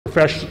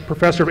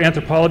professor of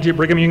anthropology at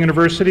Brigham Young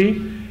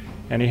University,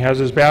 and he has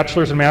his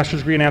bachelor's and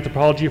master's degree in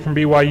anthropology from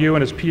BYU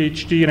and his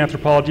PhD in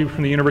anthropology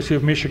from the University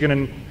of Michigan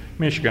in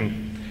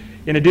Michigan.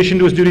 In addition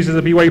to his duties as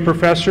a BYU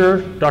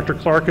professor, Dr.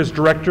 Clark is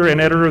director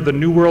and editor of the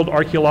New World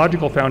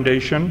Archaeological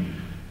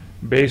Foundation,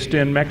 based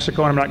in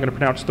Mexico, and I'm not going to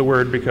pronounce the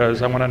word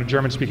because I went on a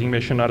German-speaking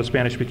mission, not a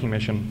Spanish-speaking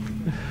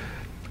mission.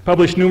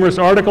 Published numerous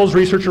articles,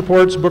 research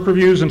reports, book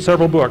reviews, and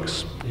several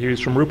books. He's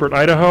from Rupert,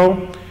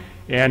 Idaho,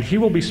 and he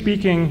will be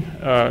speaking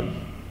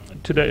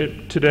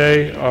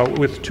today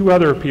with two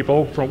other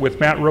people, with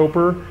Matt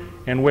Roper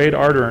and Wade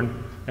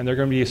Ardern, and they're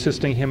going to be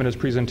assisting him in his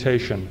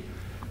presentation.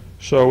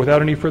 So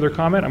without any further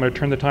comment, I'm going to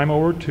turn the time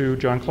over to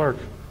John Clark.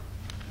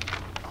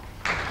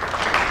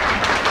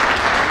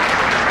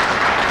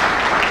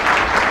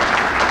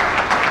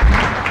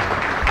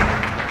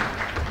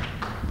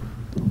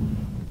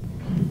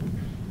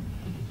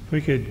 If we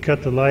could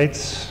cut the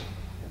lights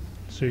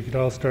so you could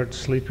all start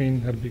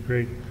sleeping, that'd be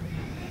great.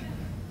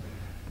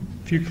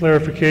 A few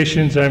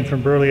clarifications. I'm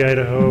from Burley,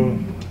 Idaho,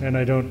 and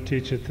I don't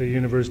teach at the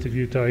University of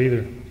Utah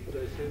either. Did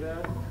I say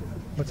that?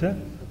 What's that?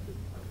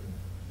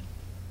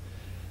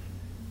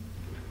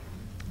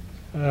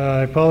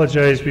 I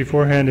apologize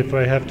beforehand if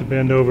I have to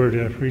bend over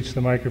to reach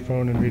the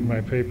microphone and read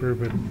my paper,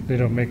 but they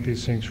don't make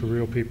these things for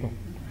real people.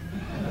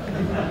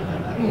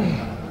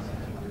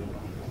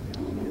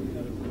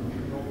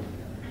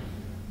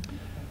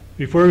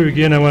 Before we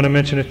begin, I want to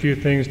mention a few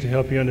things to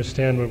help you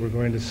understand what we're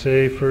going to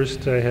say.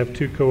 First, I have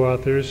two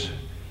co-authors,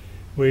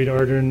 Wade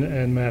Ardern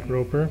and Matt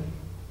Roper.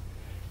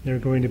 They're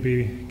going to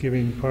be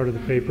giving part of the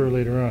paper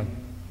later on.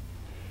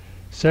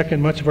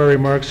 Second, much of our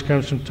remarks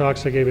comes from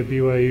talks I gave at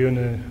BYU and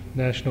the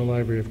National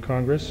Library of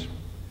Congress.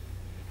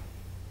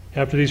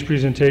 After these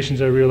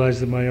presentations, I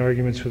realized that my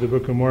arguments for the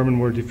Book of Mormon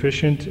were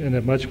deficient and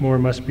that much more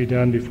must be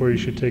done before you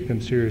should take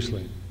them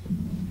seriously.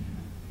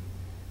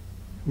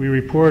 We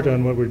report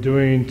on what we're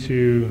doing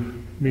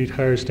to meet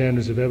higher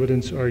standards of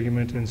evidence,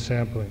 argument, and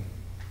sampling.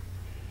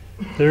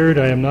 Third,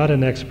 I am not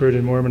an expert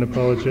in Mormon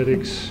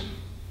apologetics,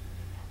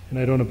 and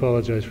I don't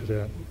apologize for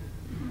that.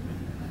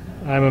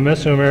 I'm a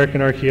Mesoamerican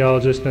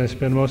archaeologist, and I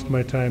spend most of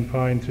my time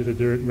pawing through the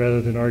dirt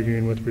rather than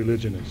arguing with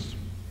religionists.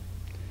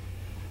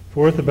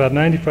 Fourth, about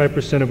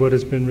 95% of what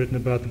has been written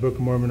about the Book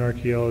of Mormon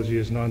archaeology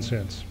is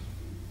nonsense.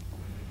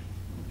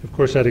 Of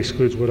course, that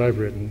excludes what I've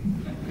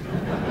written.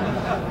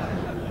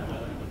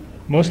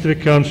 Most of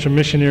it comes from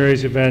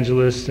missionaries,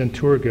 evangelists, and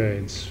tour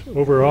guides.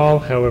 Overall,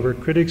 however,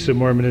 critics of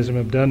Mormonism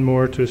have done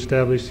more to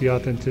establish the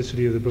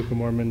authenticity of the Book of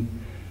Mormon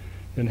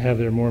than have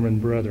their Mormon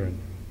brethren.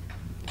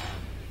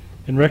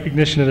 In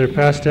recognition of their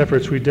past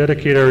efforts, we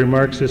dedicate our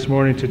remarks this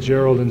morning to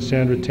Gerald and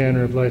Sandra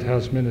Tanner of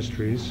Lighthouse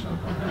Ministries.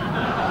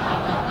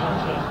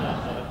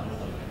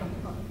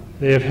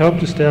 They have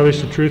helped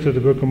establish the truth of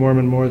the Book of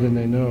Mormon more than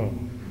they know.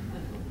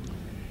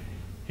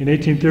 In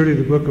 1830,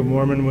 the Book of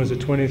Mormon was a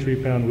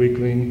 23-pound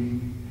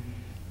weakling.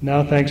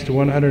 Now, thanks to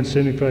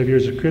 175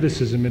 years of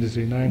criticism, it is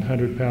a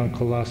 900-pound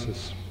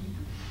colossus.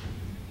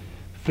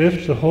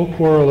 Fifth, the whole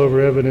quarrel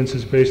over evidence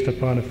is based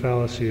upon a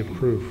fallacy of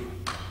proof.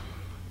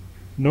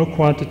 No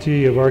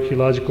quantity of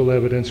archaeological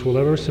evidence will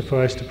ever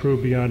suffice to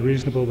prove beyond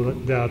reasonable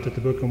doubt that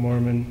the Book of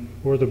Mormon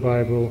or the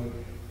Bible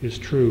is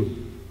true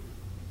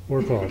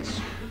or false.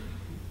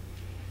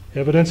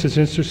 Evidence is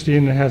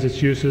interesting and has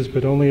its uses,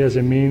 but only as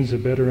a means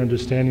of better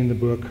understanding the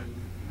book,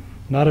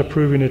 not of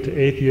proving it to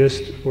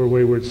atheists or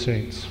wayward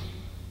saints.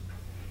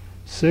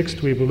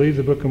 Sixth, we believe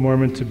the Book of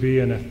Mormon to be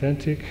an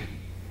authentic,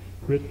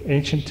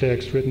 ancient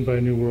text written by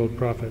New World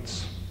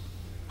prophets.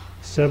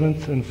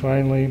 Seventh, and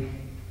finally,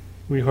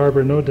 we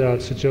harbor no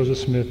doubts that Joseph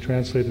Smith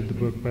translated the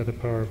book by the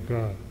power of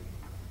God.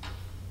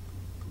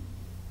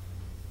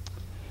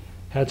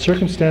 Had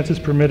circumstances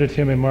permitted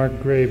him a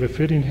marked grave, a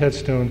fitting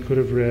headstone could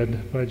have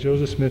read, by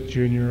Joseph Smith,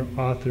 Jr.,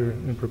 author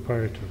and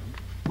proprietor.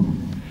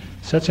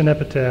 Such an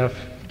epitaph,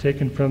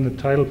 taken from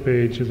the title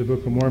page of the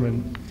Book of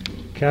Mormon,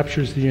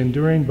 captures the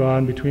enduring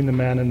bond between the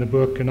man and the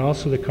book, and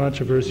also the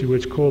controversy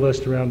which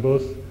coalesced around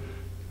both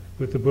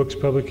with the book's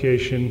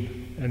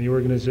publication and the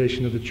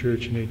organization of the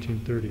church in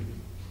 1830.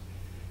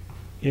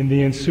 In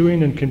the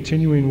ensuing and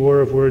continuing war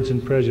of words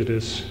and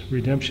prejudice,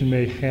 redemption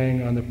may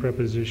hang on the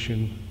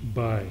preposition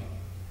by,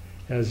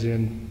 as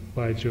in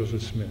by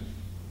Joseph Smith.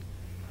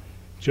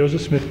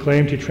 Joseph Smith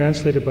claimed he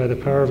translated by the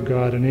power of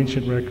God an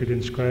ancient record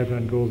inscribed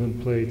on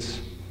golden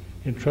plates,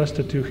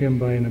 entrusted to him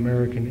by an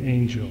American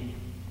angel.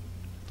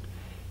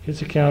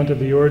 His account of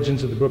the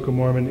origins of the Book of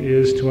Mormon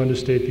is, to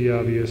understate the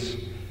obvious,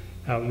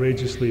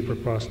 outrageously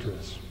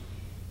preposterous.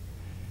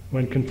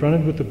 When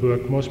confronted with the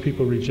book, most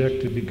people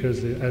reject it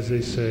because, as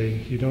they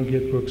say, you don't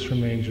get books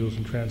from angels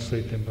and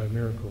translate them by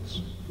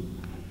miracles.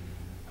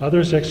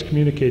 Others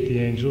excommunicate the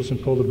angels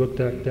and pull the book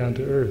down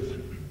to earth.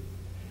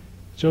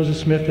 Joseph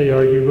Smith, they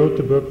argue, wrote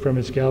the book from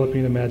his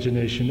galloping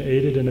imagination,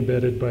 aided and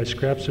abetted by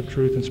scraps of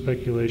truth and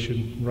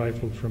speculation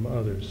rifled from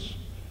others.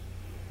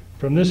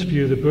 From this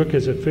view, the book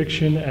is a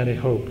fiction and a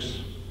hoax.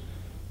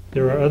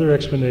 There are other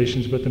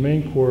explanations, but the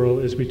main quarrel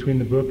is between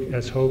the book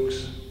as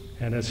hoax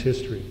and as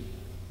history.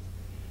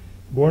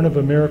 Born of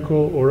a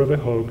miracle or of a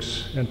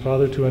hoax, and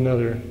father to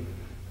another,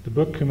 the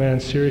book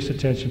commands serious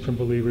attention from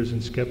believers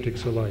and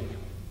skeptics alike.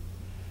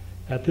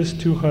 At this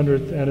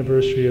 200th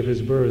anniversary of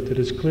his birth, it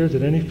is clear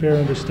that any fair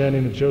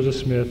understanding of Joseph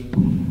Smith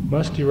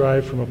must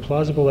derive from a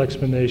plausible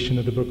explanation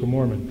of the Book of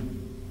Mormon.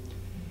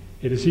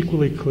 It is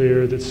equally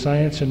clear that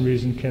science and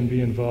reason can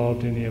be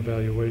involved in the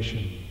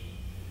evaluation.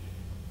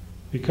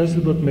 Because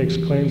the book makes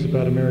claims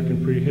about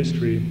American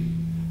prehistory,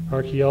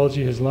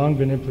 archaeology has long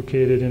been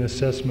implicated in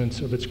assessments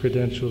of its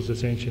credentials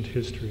as ancient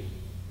history,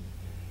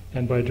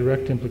 and by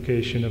direct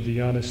implication of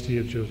the honesty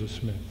of Joseph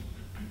Smith.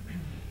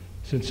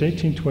 Since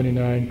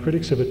 1829,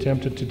 critics have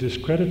attempted to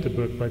discredit the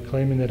book by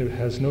claiming that it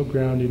has no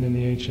grounding in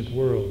the ancient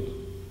world.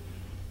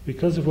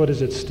 Because of what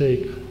is at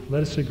stake,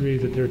 let us agree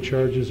that their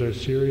charges are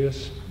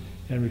serious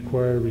and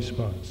require a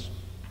response.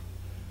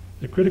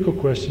 The critical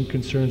question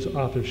concerns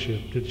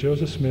authorship. Did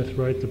Joseph Smith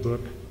write the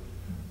book,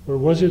 or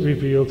was it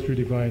revealed through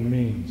divine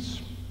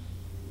means?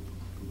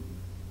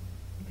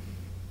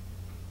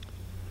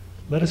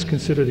 Let us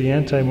consider the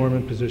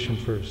anti-Mormon position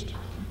first.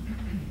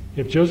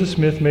 If Joseph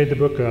Smith made the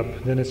book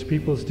up, then its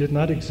peoples did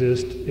not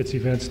exist, its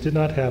events did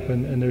not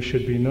happen, and there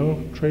should be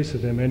no trace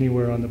of them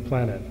anywhere on the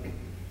planet,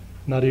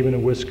 not even a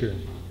whisker.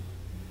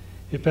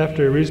 If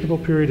after a reasonable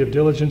period of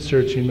diligent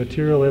searching,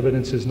 material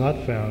evidence is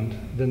not found,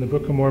 then the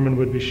Book of Mormon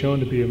would be shown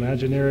to be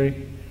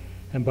imaginary,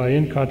 and by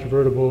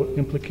incontrovertible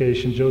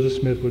implication, Joseph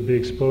Smith would be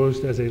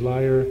exposed as a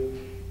liar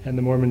and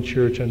the Mormon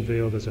Church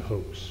unveiled as a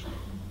hoax.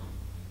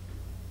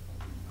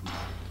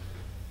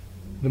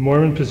 The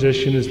Mormon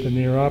position is the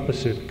near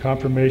opposite.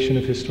 Confirmation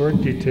of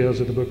historic details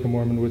of the Book of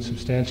Mormon would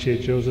substantiate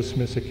Joseph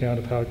Smith's account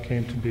of how it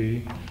came to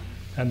be,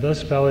 and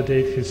thus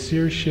validate his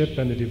seership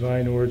and the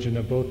divine origin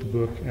of both the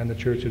book and the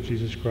Church of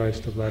Jesus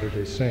Christ of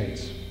Latter-day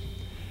Saints.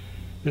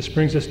 This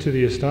brings us to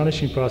the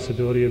astonishing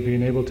possibility of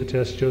being able to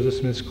test Joseph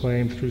Smith's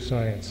claim through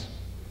science,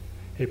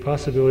 a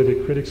possibility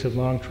that critics have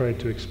long tried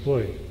to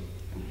exploit.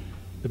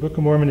 The Book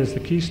of Mormon is the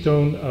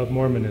keystone of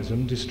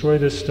Mormonism. Destroy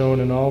this stone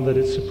and all that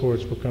it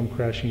supports will come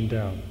crashing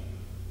down.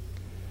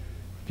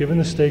 Given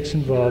the stakes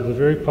involved, the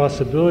very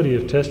possibility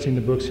of testing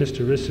the book's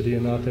historicity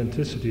and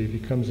authenticity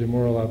becomes a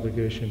moral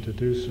obligation to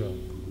do so.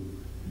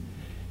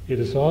 It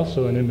is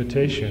also an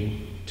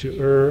invitation to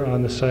err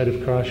on the side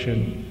of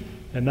caution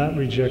and not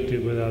reject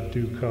it without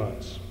due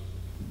cause.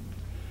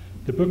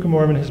 The Book of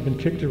Mormon has been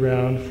kicked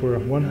around for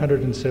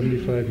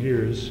 175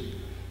 years,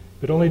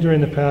 but only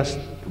during the past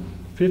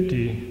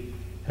 50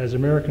 has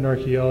American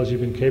archaeology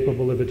been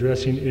capable of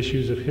addressing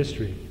issues of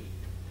history.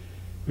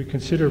 We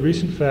consider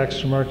recent facts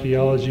from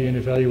archaeology in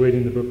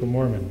evaluating the Book of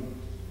Mormon.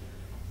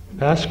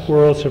 Past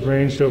quarrels have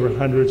ranged over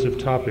hundreds of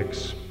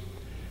topics.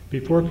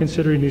 Before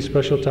considering these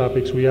special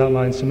topics, we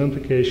outline some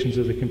implications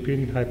of the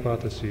competing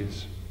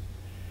hypotheses.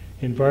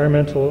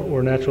 Environmental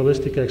or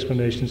naturalistic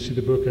explanations see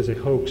the book as a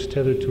hoax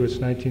tethered to its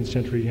 19th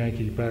century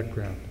Yankee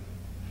background.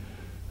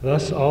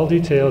 Thus, all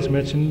details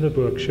mentioned in the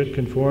book should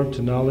conform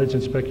to knowledge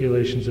and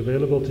speculations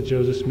available to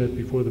Joseph Smith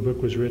before the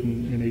book was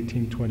written in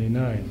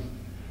 1829.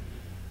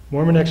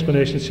 Mormon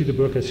explanations see the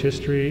book as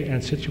history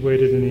and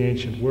situated in the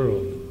ancient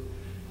world.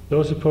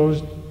 These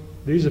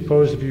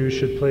opposed views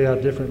should play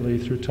out differently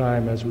through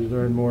time as we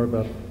learn more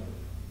about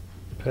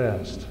the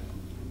past.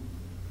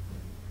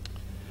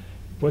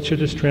 What should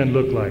this trend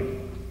look like?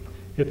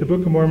 If the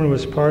Book of Mormon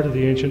was part of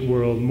the ancient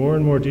world, more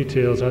and more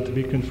details ought to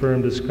be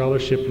confirmed as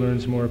scholarship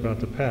learns more about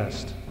the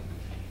past.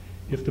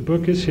 If the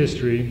book is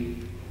history,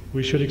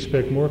 we should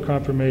expect more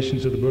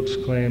confirmations of the book's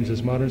claims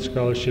as modern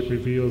scholarship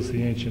reveals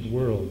the ancient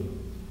world.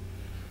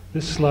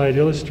 This slide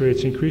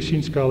illustrates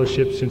increasing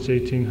scholarship since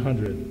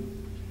 1800.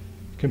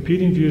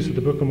 Competing views of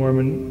the Book of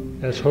Mormon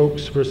as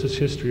hoax versus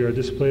history are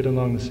displayed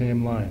along the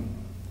same line.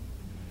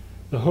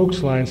 The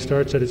hoax line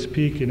starts at its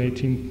peak in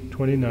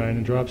 1829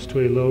 and drops to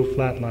a low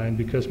flat line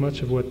because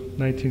much of what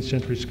 19th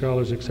century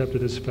scholars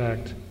accepted as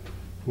fact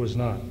was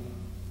not.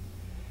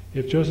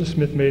 If Joseph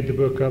Smith made the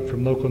book up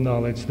from local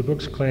knowledge, the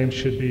book's claims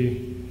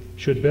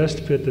should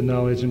best fit the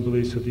knowledge and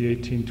beliefs of the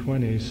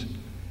 1820s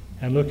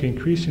and look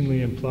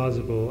increasingly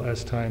implausible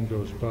as time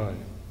goes by.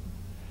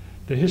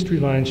 The history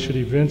line should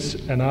evince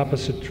an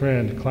opposite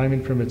trend,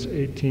 climbing from its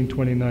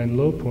 1829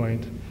 low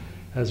point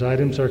as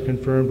items are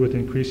confirmed with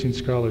increasing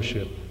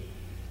scholarship.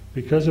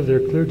 Because of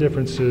their clear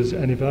differences,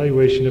 an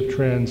evaluation of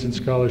trends in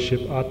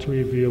scholarship ought to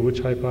reveal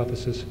which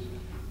hypothesis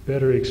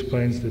better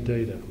explains the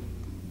data.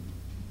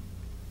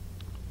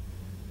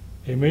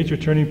 A major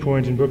turning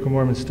point in Book of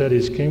Mormon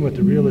studies came with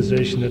the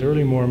realization that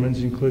early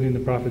Mormons, including the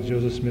prophet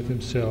Joseph Smith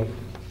himself,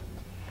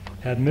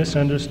 had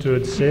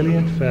misunderstood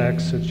salient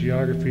facts of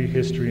geography,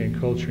 history, and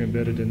culture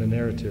embedded in the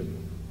narrative.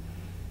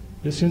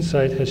 This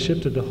insight has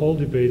shifted the whole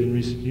debate in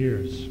recent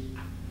years.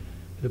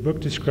 The book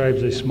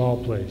describes a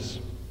small place.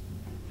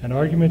 An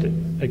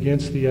argument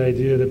against the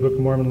idea that Book of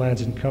Mormon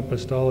lands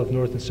encompassed all of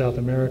North and South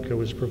America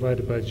was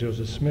provided by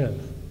Joseph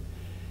Smith.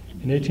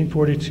 In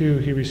 1842,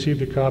 he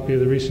received a copy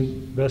of the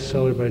recent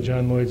bestseller by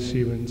John Lloyd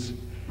Stevens,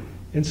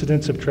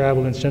 Incidents of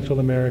Travel in Central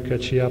America,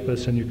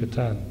 Chiapas, and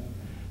Yucatan,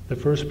 the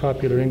first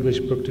popular English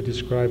book to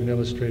describe and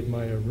illustrate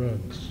Maya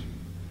runes.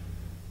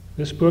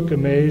 This book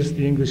amazed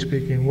the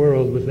English-speaking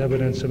world with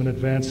evidence of an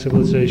advanced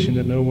civilization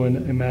that no one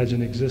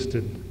imagined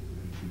existed.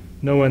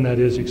 No one, that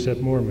is,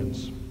 except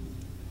Mormons.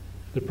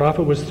 The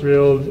prophet was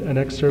thrilled, and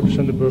excerpts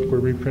from the book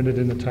were reprinted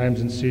in the Times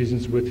and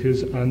Seasons with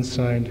his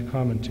unsigned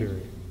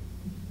commentary.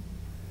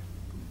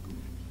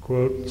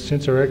 Quote,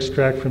 "Since our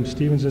extract from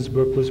Stevenson's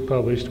book was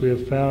published, we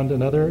have found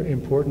another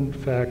important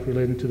fact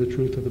relating to the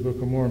truth of the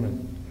Book of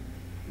Mormon.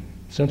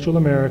 Central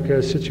America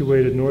is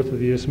situated north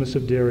of the Isthmus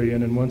of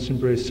Darien and once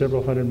embraced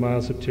several hundred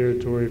miles of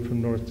territory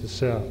from north to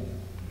south.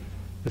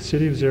 The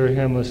city of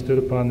Zarahemla stood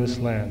upon this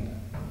land.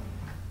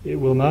 It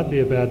will not be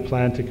a bad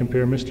plan to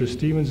compare Mr.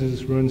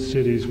 Stevenson's ruined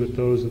cities with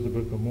those of the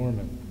Book of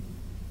Mormon."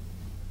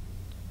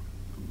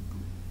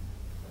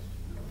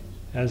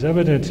 As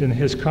evident in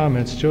his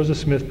comments, Joseph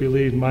Smith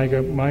believed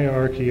Maya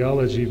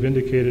archaeology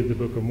vindicated the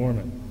Book of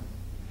Mormon.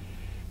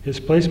 His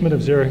placement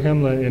of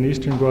Zarahemla in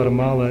eastern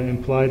Guatemala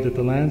implied that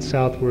the land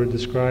southward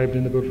described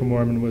in the Book of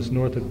Mormon was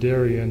north of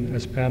Darien,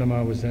 as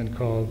Panama was then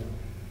called.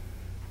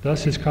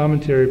 Thus, his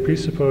commentary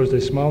presupposed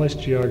a smallish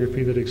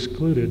geography that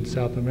excluded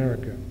South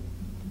America.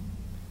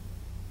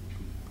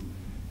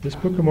 This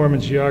Book of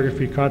Mormon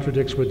geography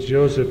contradicts what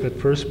Joseph at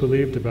first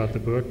believed about the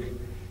book,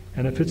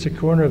 and it fits a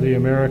corner of the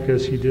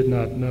Americas he did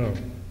not know.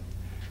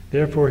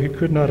 Therefore, he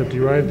could not have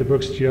derived the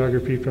book's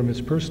geography from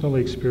his personal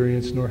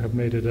experience nor have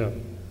made it up.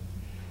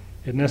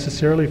 It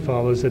necessarily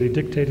follows that he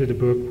dictated a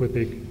book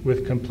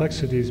with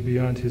complexities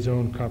beyond his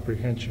own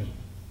comprehension.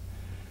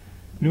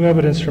 New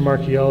evidence from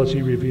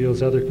archaeology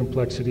reveals other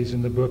complexities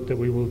in the book that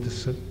we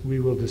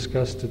will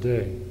discuss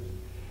today.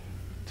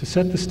 To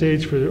set the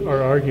stage for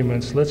our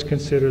arguments, let's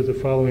consider the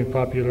following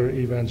popular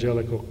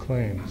evangelical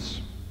claims.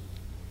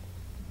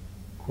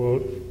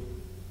 Quote,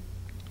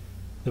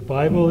 "The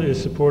Bible is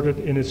supported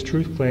in its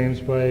truth claims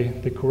by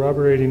the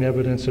corroborating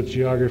evidence of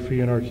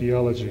geography and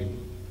archaeology.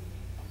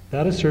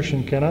 That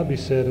assertion cannot be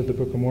said of the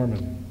Book of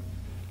Mormon.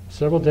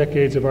 Several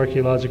decades of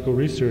archaeological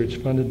research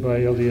funded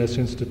by LDS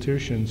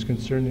institutions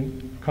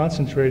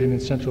concentrating in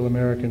Central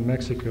America and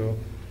Mexico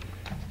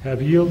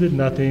have yielded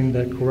nothing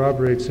that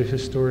corroborates the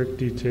historic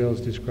details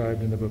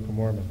described in the Book of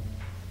Mormon.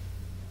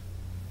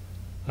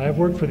 I have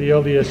worked for the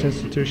LDS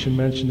institution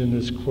mentioned in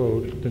this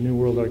quote, the New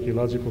World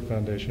Archaeological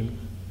Foundation,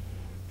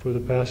 for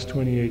the past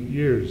 28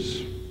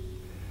 years,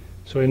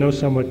 so I know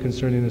somewhat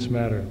concerning this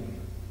matter.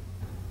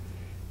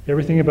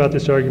 Everything about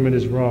this argument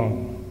is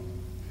wrong.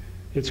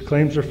 Its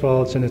claims are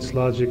false and its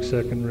logic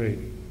second rate.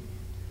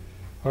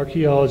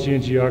 Archaeology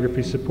and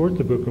geography support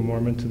the Book of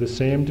Mormon to the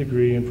same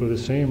degree and for the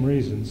same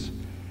reasons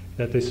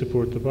that they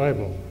support the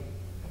Bible.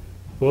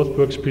 Both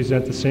books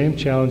present the same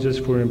challenges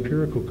for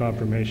empirical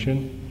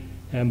confirmation,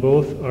 and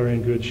both are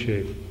in good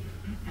shape.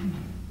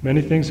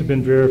 Many things have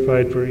been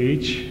verified for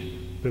each,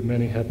 but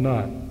many have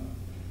not.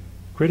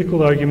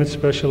 Critical arguments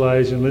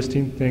specialize in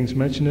listing things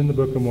mentioned in the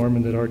Book of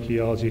Mormon that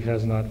archaeology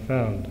has not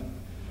found.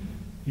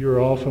 You are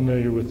all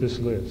familiar with this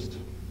list.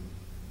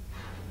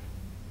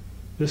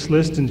 This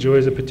list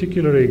enjoys a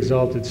particularly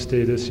exalted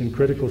status in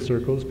critical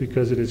circles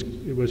because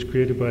it was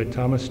created by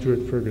Thomas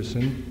Stewart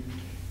Ferguson,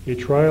 a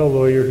trial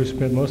lawyer who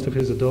spent most of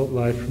his adult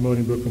life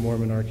promoting Book of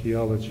Mormon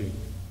archaeology.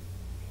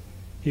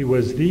 He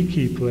was the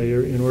key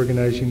player in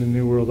organizing the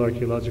New World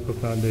Archaeological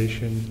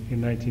Foundation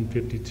in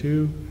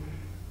 1952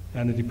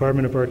 and the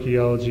Department of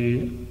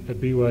Archaeology at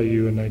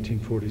BYU in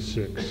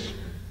 1946.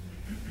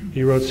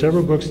 He wrote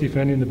several books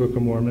defending the Book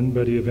of Mormon,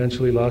 but he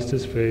eventually lost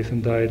his faith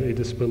and died a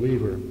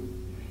disbeliever,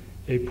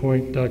 a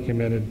point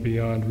documented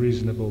beyond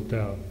reasonable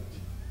doubt.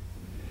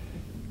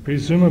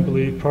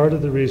 Presumably, part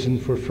of the reason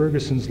for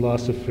Ferguson's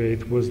loss of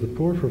faith was the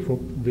poor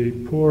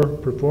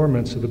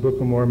performance of the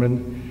Book of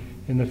Mormon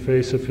in the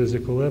face of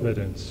physical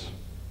evidence.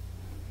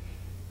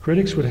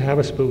 Critics would have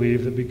us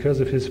believe that because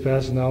of his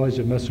vast knowledge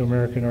of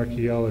Mesoamerican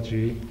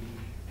archaeology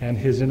and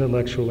his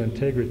intellectual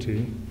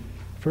integrity,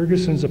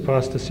 Ferguson's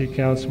apostasy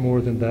counts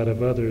more than that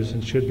of others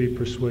and should be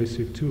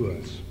persuasive to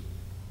us.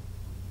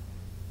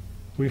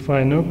 We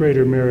find no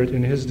greater merit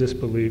in his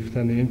disbelief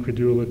than the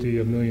incredulity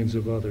of millions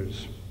of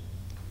others.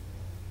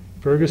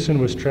 Ferguson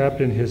was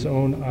trapped in his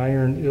own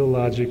iron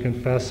illogic and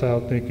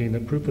facile thinking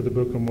that proof of the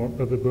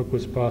book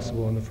was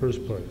possible in the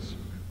first place.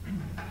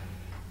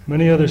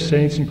 Many other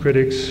saints and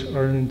critics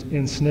are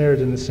ensnared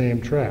in the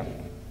same trap.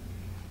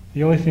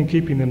 The only thing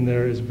keeping them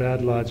there is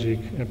bad logic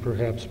and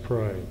perhaps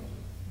pride.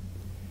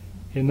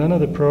 In none of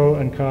the pro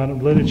and con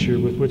literature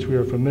with which we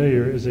are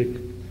familiar is a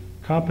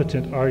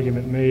competent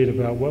argument made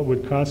about what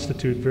would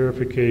constitute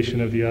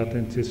verification of the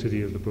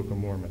authenticity of the Book of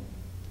Mormon.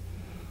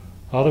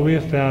 Although we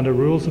have found are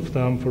rules of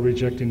thumb for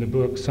rejecting the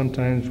book,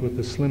 sometimes with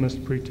the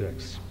slimmest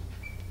pretexts.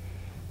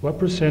 What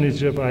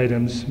percentage of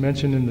items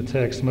mentioned in the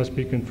text must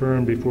be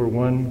confirmed before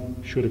one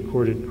should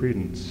accord it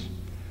credence?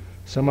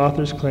 Some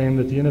authors claim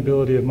that the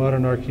inability of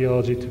modern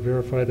archaeology to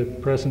verify the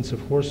presence of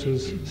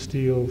horses,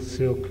 steel,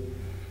 silk,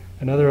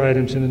 and other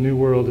items in the New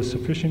World is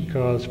sufficient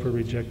cause for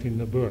rejecting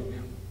the book.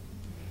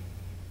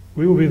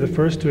 We will be the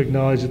first to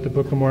acknowledge that the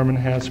Book of Mormon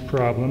has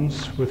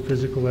problems with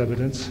physical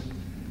evidence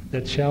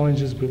that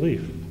challenges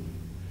belief,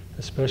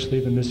 especially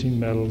the missing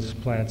metals,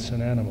 plants,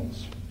 and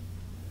animals.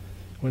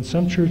 When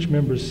some church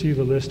members see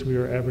the list we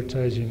are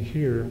advertising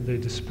here, they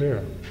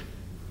despair.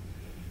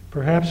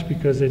 Perhaps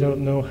because they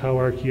don't know how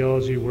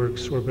archaeology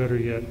works, or better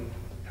yet,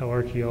 how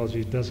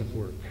archaeology doesn't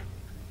work.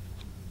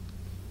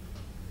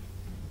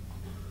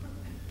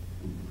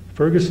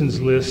 Ferguson's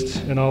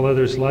list and all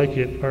others like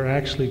it are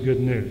actually good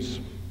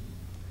news.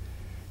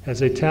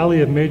 As a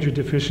tally of major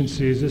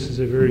deficiencies, this is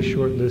a very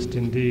short list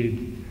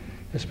indeed,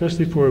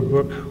 especially for a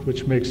book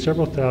which makes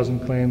several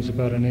thousand claims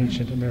about an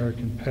ancient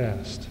American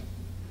past.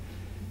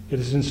 It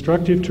is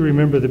instructive to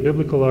remember that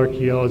biblical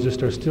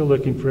archaeologists are still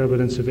looking for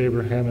evidence of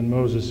Abraham and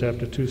Moses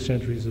after 2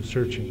 centuries of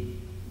searching.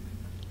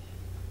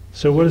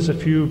 So what is a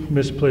few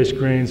misplaced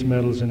grains,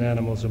 metals, and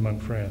animals among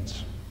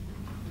friends?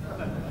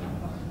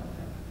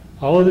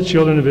 All of the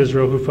children of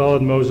Israel who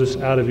followed Moses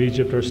out of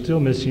Egypt are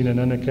still missing and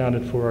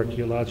unaccounted for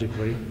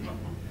archaeologically,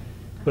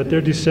 but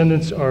their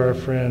descendants are our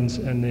friends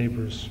and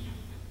neighbors.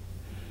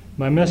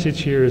 My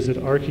message here is that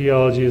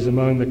archaeology is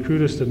among the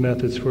crudest of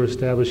methods for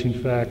establishing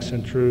facts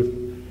and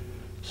truth,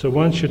 so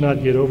one should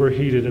not get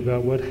overheated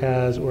about what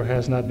has or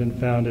has not been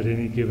found at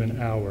any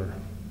given hour.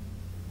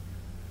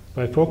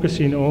 By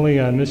focusing only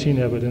on missing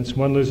evidence,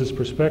 one loses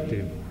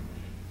perspective.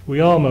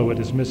 We all know what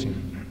is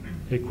missing.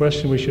 A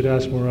question we should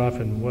ask more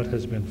often: what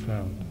has been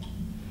found?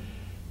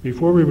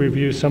 Before we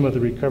review some of the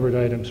recovered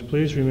items,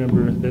 please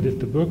remember that if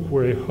the book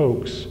were a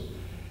hoax,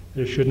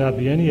 there should not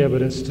be any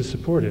evidence to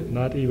support it,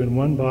 not even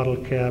one bottle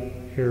cap,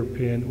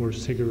 hairpin, or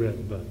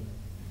cigarette butt.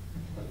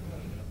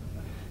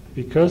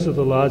 Because of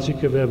the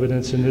logic of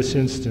evidence in this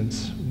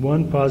instance,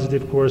 one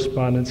positive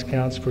correspondence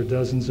counts for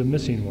dozens of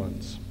missing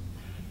ones.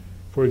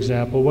 For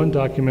example, one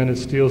documented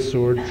steel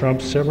sword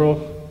trumps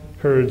several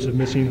herds of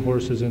missing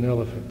horses and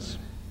elephants.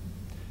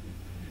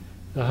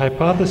 The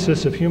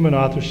hypothesis of human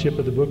authorship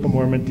of the Book of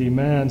Mormon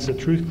demands that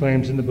truth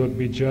claims in the book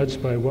be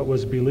judged by what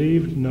was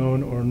believed,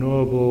 known, or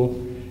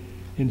knowable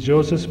in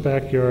Joseph's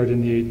backyard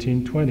in the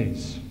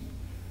 1820s.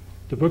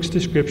 The book's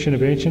description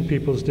of ancient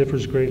peoples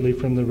differs greatly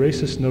from the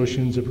racist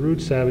notions of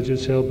rude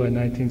savages held by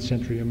 19th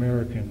century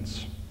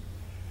Americans.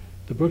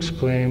 The book's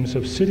claims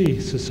of city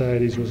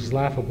societies was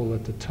laughable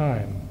at the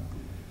time,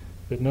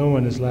 but no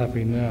one is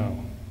laughing now.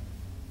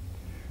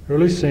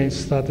 Early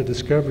saints thought the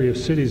discovery of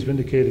cities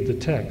vindicated the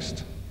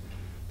text.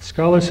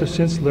 Scholars have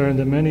since learned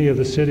that many of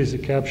the cities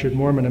that captured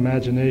Mormon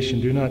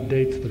imagination do not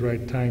date to the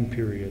right time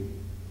period,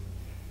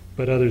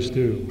 but others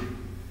do.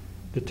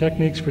 The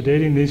techniques for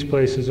dating these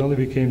places only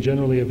became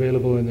generally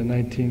available in the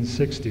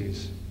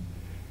 1960s.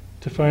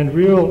 To find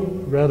real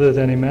rather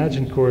than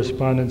imagined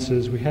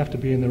correspondences, we have to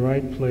be in the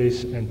right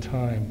place and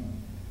time.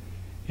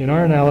 In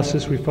our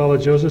analysis, we follow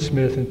Joseph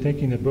Smith in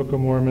thinking that Book of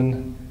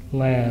Mormon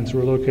lands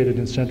were located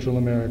in Central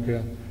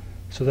America,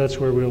 so that's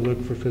where we'll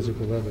look for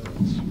physical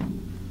evidence.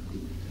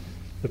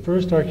 The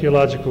first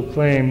archaeological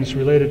claims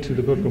related to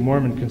the Book of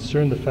Mormon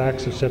concern the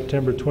facts of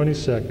September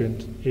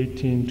 22nd,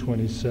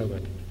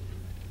 1827.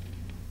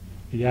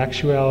 The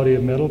actuality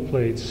of metal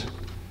plates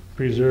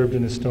preserved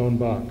in a stone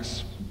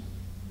box.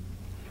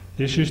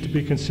 This used to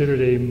be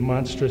considered a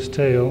monstrous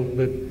tale,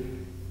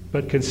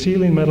 but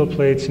concealing metal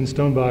plates in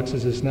stone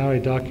boxes is now a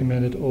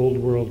documented old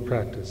world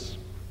practice.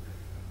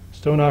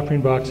 Stone offering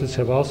boxes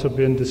have also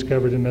been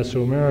discovered in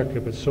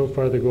Mesoamerica, but so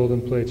far the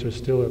golden plates are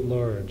still at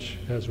large,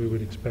 as we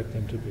would expect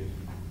them to be.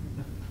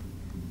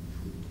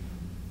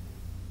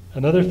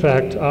 Another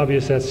fact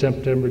obvious that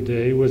September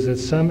day was that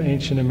some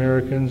ancient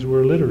Americans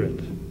were literate,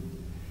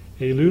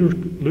 a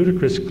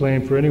ludicrous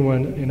claim for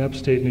anyone in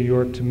upstate New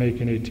York to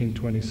make in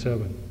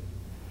 1827.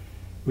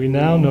 We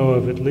now know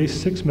of at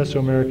least 6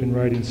 Mesoamerican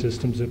writing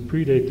systems that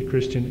predate the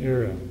Christian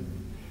era.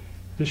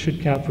 This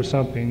should count for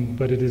something,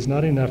 but it is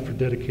not enough for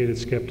dedicated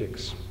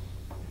skeptics.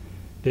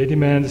 They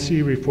demand to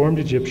see Reformed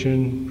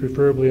Egyptian,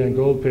 preferably on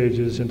gold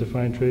pages, and to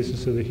find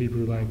traces of the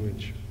Hebrew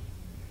language.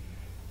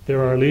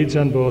 There are leads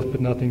on both,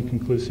 but nothing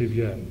conclusive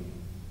yet.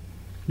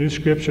 New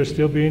scripts are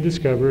still being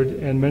discovered,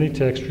 and many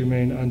texts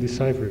remain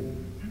undeciphered.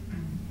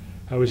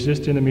 I was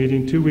just in a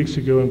meeting 2 weeks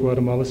ago in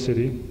Guatemala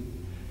City,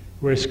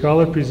 where a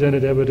scholar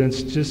presented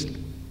evidence just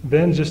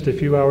a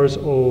few hours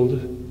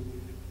old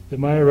that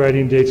Maya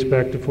writing dates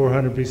back to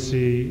 400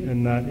 BC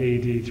and not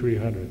AD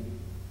 300.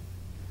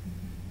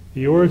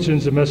 The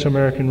origins of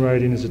Mesoamerican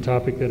writing is a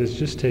topic that is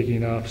just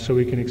taking off, so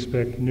we can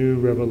expect new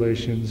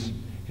revelations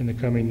in the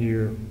coming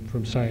year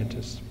from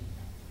scientists.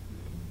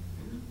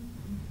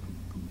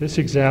 This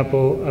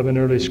example of an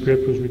early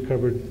script was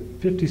recovered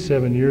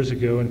 57 years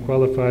ago and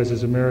qualifies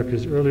as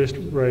America's earliest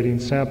writing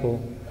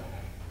sample,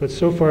 but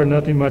so far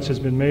nothing much has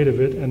been made of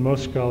it, and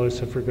most scholars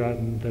have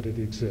forgotten that it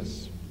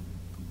exists.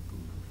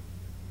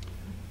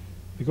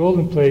 The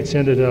golden plates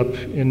ended up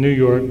in New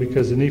York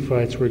because the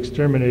Nephites were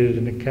exterminated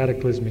in a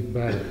cataclysmic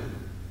battle.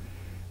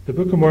 The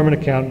Book of Mormon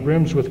account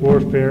brims with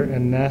warfare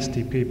and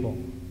nasty people.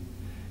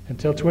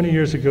 Until 20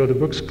 years ago, the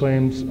book's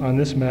claims on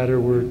this matter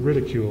were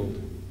ridiculed.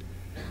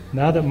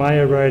 Now that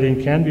Maya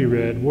writing can be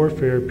read,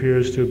 warfare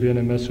appears to have been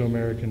a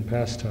Mesoamerican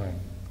pastime.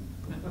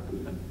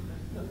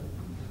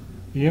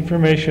 The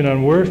information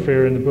on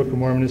warfare in the Book of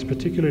Mormon is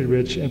particularly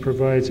rich and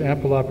provides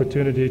ample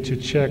opportunity to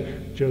check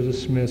Joseph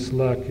Smith's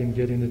luck in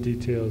getting the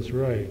details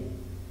right.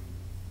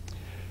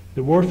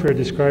 The warfare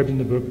described in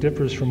the book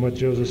differs from what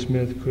Joseph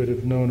Smith could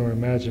have known or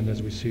imagined,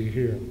 as we see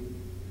here.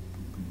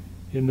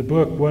 In the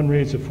book, one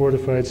reads of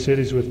fortified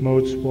cities with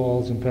moats,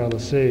 walls, and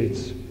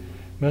palisades.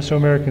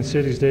 Mesoamerican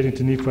cities dating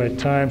to Nephite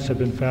times have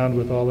been found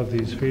with all of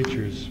these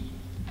features.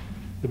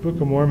 The Book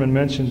of Mormon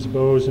mentions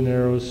bows and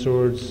arrows,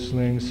 swords,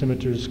 slings,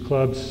 scimitars,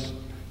 clubs,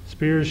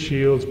 spears,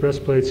 shields,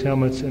 breastplates,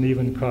 helmets, and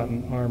even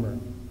cotton armor.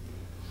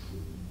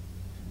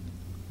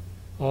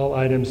 All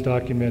items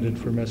documented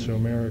for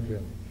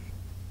Mesoamerica.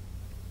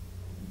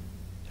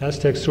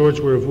 Aztec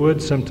swords were of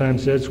wood,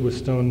 sometimes edged with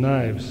stone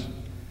knives.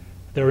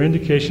 There are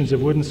indications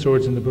of wooden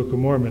swords in the Book of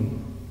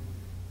Mormon.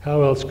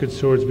 How else could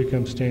swords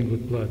become stained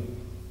with blood?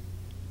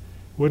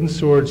 Wooden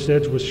swords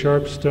edged with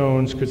sharp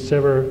stones could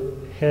sever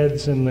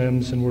heads and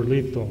limbs and were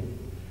lethal.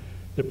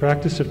 The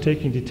practice of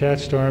taking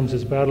detached arms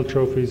as battle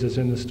trophies, as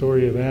in the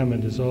story of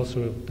Ammon, is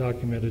also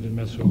documented in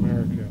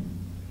Mesoamerica.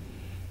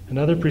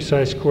 Another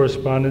precise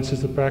correspondence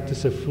is the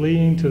practice of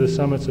fleeing to the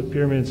summits of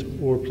pyramids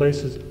or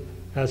places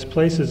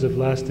of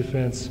last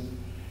defense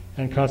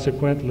and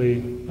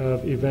consequently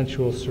of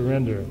eventual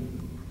surrender.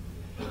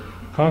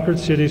 Conquered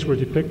cities were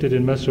depicted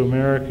in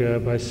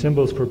Mesoamerica by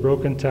symbols for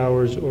broken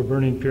towers or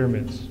burning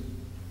pyramids.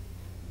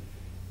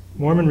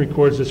 Mormon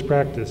records this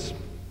practice.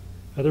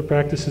 Other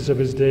practices of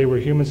his day were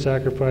human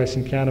sacrifice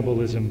and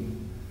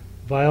cannibalism,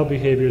 vile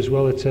behaviors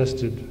well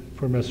attested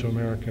for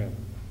Mesoamerica.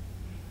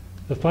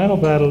 The final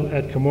battle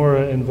at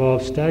Cumorah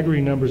involved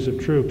staggering numbers of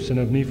troops and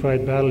of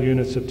Nephite battle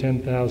units of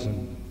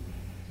 10,000.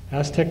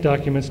 Aztec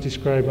documents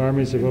describe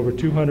armies of over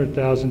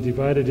 200,000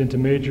 divided into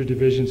major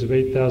divisions of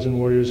 8,000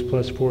 warriors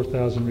plus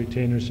 4,000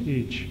 retainers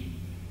each.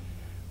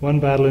 One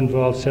battle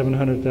involved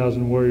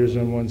 700,000 warriors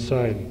on one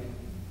side.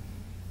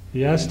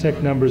 The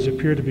Aztec numbers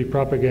appear to be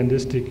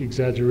propagandistic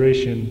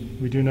exaggeration.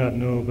 We do not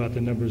know about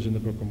the numbers in the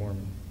Book of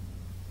Mormon.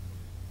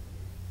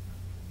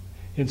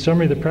 In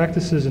summary, the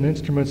practices and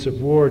instruments of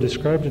war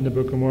described in the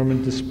Book of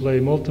Mormon display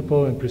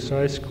multiple and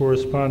precise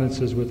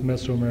correspondences with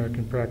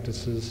Mesoamerican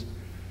practices,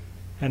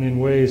 and in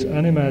ways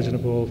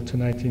unimaginable to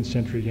 19th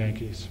century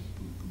Yankees.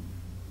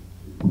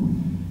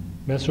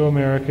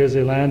 Mesoamerica is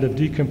a land of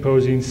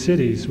decomposing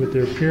cities with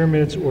their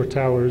pyramids or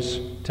towers,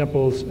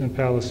 temples, and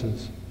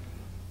palaces.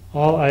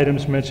 All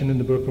items mentioned in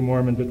the Book of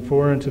Mormon, but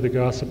foreign to the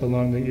gossip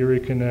along the Erie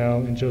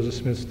Canal in Joseph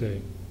Smith's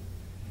day.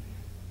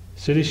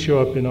 Cities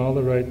show up in all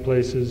the right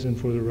places and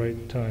for the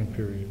right time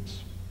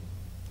periods.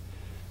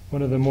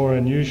 One of the more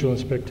unusual and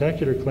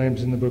spectacular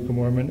claims in the Book of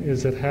Mormon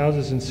is that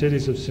houses and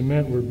cities of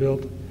cement were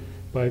built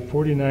by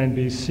 49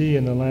 BC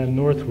in the land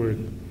northward,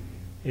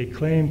 a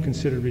claim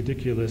considered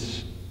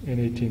ridiculous in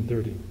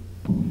 1830.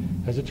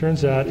 As it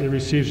turns out, it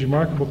receives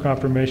remarkable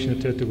confirmation at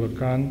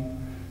Teotihuacan,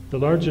 the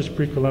largest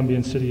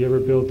pre-Columbian city ever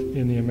built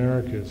in the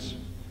Americas.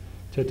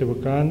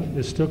 Teotihuacan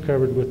is still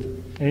covered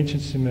with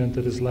ancient cement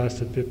that has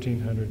lasted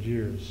 1,500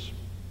 years.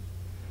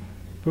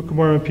 Book of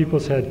Mormon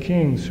peoples had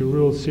kings who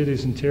ruled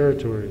cities and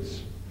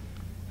territories.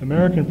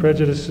 American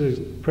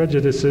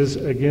prejudices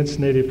against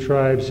native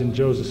tribes in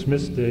Joseph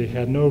Smith's day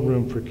had no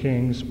room for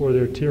kings or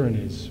their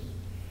tyrannies.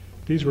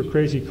 These were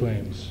crazy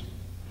claims.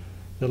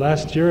 The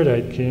last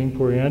Jaredite king,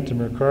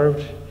 Poriantimer,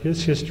 carved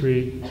his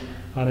history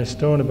on a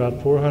stone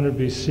about 400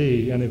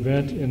 BC, an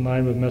event in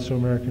line with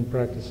Mesoamerican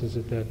practices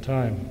at that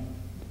time.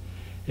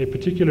 A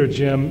particular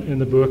gem in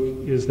the book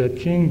is that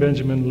King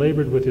Benjamin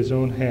labored with his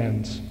own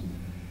hands,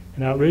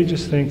 an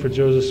outrageous thing for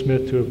Joseph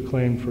Smith to have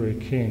claimed for a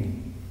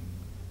king.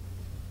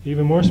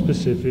 Even more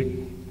specific,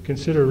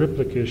 consider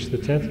Riplikish, the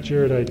 10th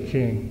Jaredite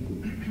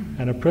king,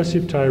 an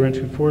oppressive tyrant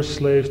who forced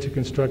slaves to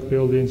construct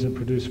buildings and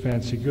produce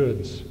fancy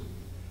goods.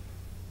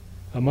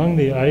 Among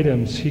the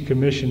items he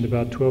commissioned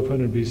about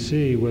 1200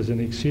 BC was an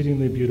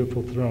exceedingly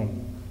beautiful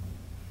throne.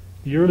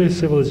 The earliest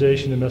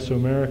civilization in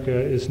Mesoamerica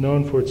is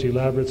known for its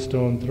elaborate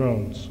stone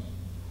thrones.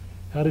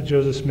 How did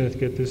Joseph Smith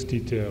get this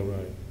detail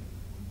right?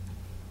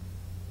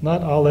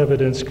 Not all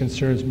evidence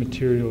concerns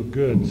material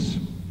goods.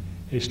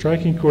 A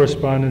striking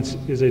correspondence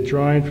is a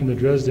drawing from the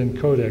Dresden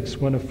Codex,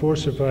 one of 4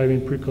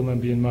 surviving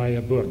pre-Columbian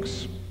Maya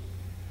books.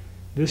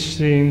 This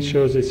scene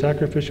shows a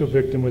sacrificial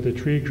victim with a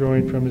tree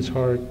growing from his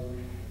heart,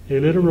 a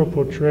literal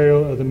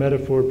portrayal of the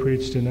metaphor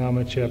preached in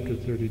Alma chapter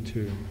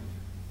 32.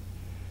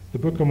 The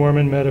Book of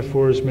Mormon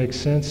metaphors make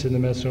sense in the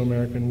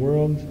Mesoamerican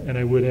world, and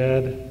I would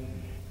add,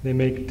 they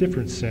make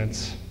different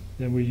sense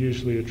than we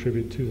usually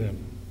attribute to them.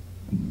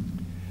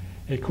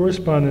 A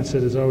correspondence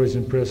that has always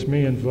impressed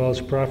me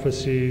involves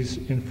prophecies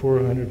in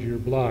 400-year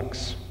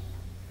blocks.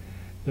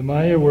 The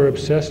Maya were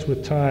obsessed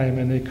with time,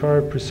 and they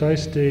carved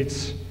precise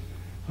dates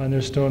on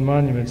their stone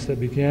monuments that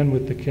began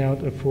with the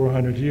count of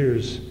 400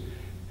 years,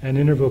 an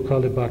interval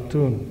called a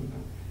baktun.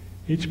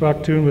 Each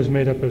baktun was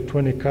made up of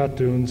 20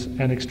 katuns,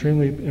 an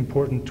extremely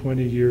important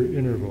 20-year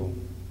interval.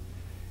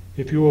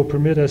 If you will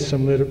permit us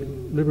some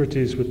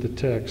liberties with the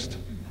text,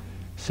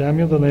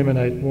 Samuel the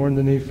Lamanite warned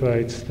the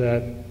Nephites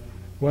that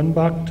 1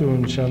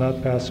 baktun shall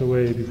not pass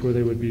away before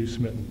they would be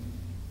smitten.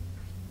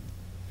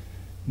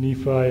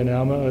 Nephi and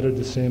Alma uttered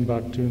the same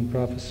baktun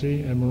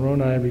prophecy, and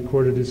Moroni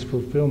recorded its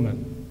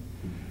fulfillment.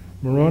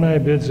 Moroni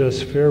bids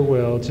us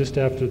farewell just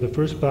after the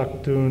first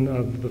Baktun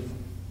of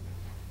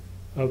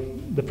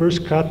the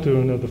first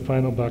Katun of the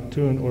final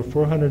Baktun, or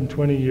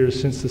 420 years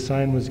since the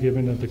sign was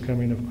given of the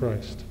coming of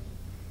Christ.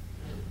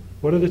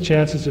 What are the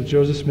chances of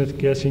Joseph Smith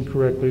guessing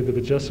correctly the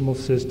vigesimal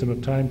system of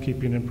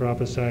timekeeping and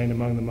prophesying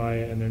among the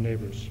Maya and their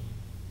neighbors?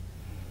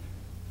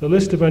 The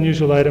list of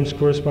unusual items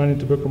corresponding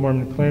to Book of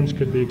Mormon claims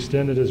could be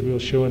extended, as we'll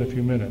show in a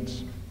few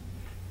minutes.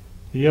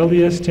 The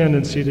LDS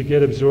tendency to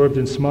get absorbed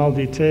in small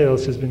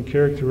details has been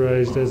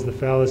characterized as the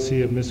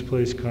fallacy of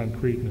misplaced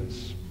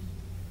concreteness,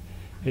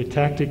 a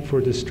tactic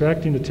for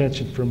distracting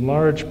attention from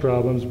large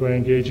problems by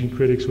engaging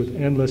critics with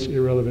endless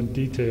irrelevant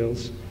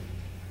details,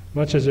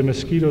 much as a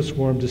mosquito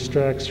swarm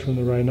distracts from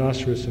the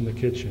rhinoceros in the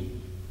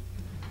kitchen.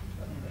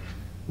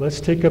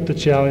 Let's take up the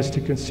challenge to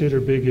consider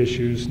big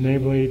issues,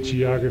 namely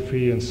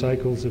geography and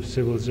cycles of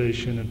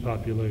civilization and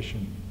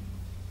population.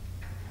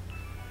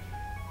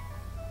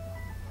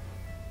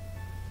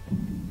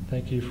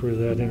 Thank you for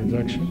that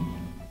introduction.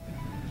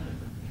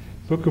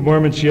 Book of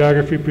Mormon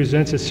geography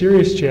presents a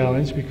serious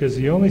challenge because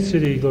the only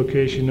city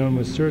location known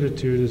with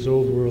certitude is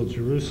Old World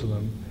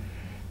Jerusalem,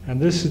 and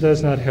this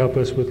does not help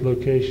us with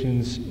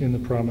locations in the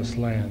Promised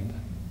Land.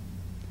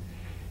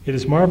 It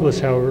is marvelous,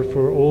 however,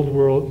 for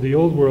the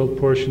Old World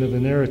portion of the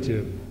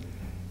narrative.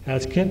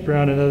 As Kent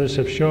Brown and others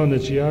have shown, the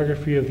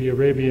geography of the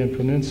Arabian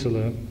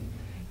Peninsula,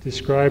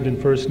 described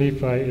in 1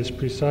 Nephi, is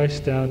precise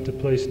down to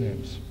place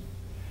names.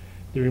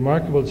 The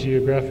remarkable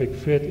geographic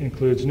fit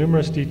includes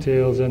numerous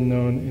details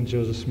unknown in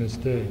Joseph Smith's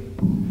day.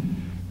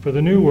 For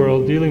the New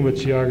World, dealing with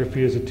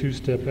geography is a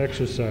two-step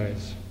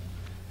exercise.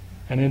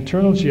 An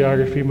internal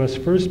geography must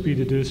first be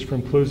deduced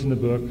from clues in the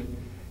book,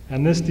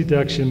 and this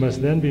deduction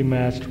must then be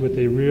matched with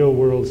a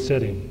real-world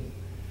setting.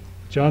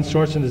 John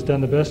Sorensen has done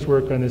the best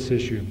work on this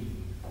issue.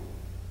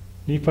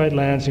 Nephite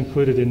lands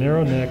included a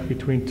narrow neck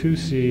between two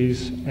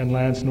seas and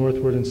lands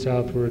northward and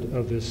southward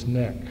of this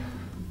neck.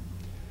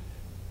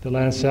 The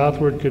land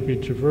southward could be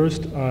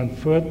traversed on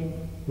foot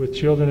with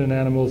children and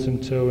animals in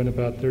tow in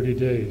about 30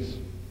 days.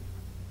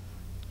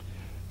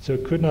 So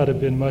it could not have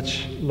been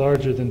much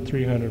larger than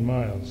 300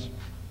 miles.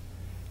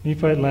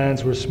 Nephite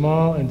lands were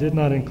small and did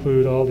not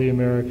include all the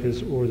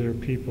Americas or their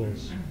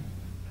peoples.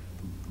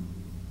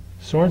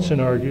 Sorensen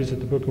argues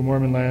that the Book of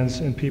Mormon lands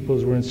and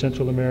peoples were in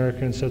Central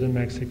America and southern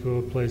Mexico,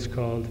 a place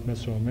called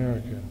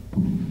Mesoamerica.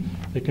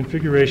 The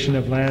configuration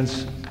of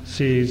lands,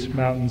 seas,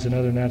 mountains, and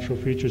other natural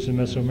features in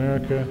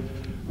Mesoamerica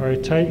are a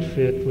tight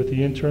fit with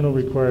the internal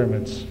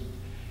requirements.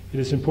 It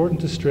is important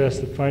to stress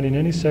that finding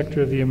any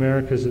sector of the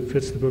Americas that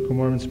fits the Book of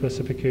Mormon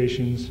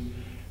specifications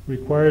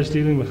requires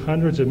dealing with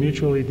hundreds of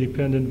mutually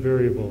dependent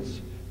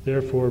variables.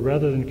 Therefore,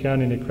 rather than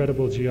counting a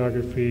credible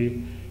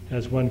geography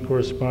as one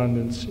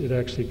correspondence, it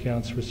actually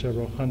counts for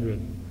several hundred.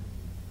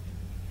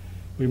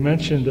 We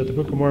mentioned that the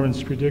Book of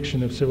Mormon's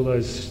prediction of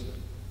civilized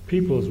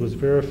peoples was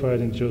verified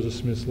in Joseph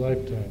Smith's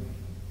lifetime.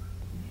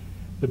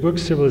 The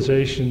book's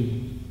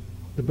civilization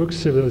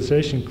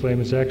claim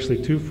is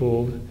actually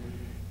twofold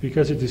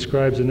because it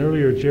describes an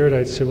earlier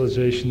Jaredite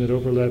civilization that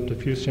overlapped a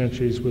few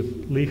centuries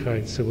with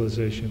Lehite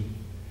civilization.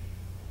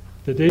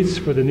 The dates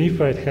for the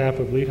Nephite half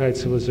of Lehite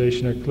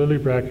civilization are clearly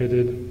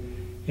bracketed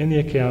in the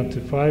account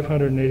to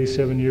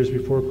 587 years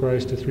before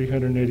Christ to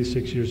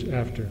 386 years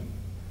after.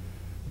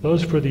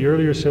 Those for the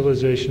earlier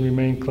civilization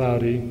remain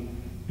cloudy,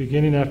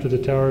 beginning after the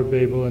Tower of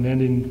Babel and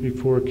ending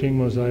before King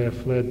Mosiah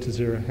fled to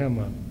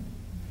Zarahemla.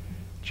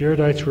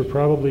 Jaredites were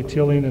probably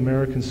tilling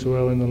American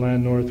soil in the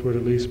land northward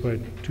at least by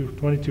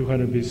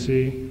 2200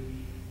 BC,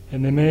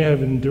 and they may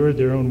have endured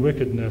their own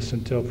wickedness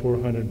until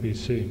 400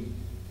 BC.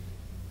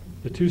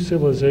 The two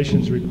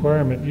civilizations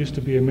requirement used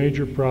to be a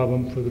major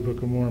problem for the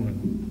Book of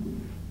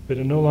Mormon, but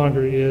it no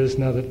longer is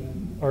now that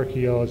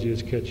archaeology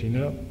is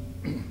catching up.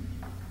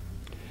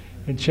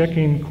 In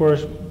checking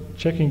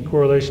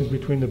correlations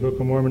between the Book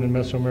of Mormon and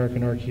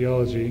Mesoamerican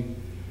archaeology,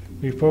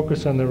 we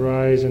focus on the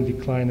rise and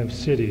decline of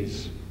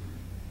cities.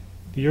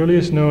 The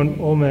earliest known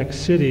Olmec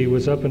city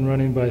was up and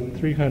running by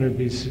 1300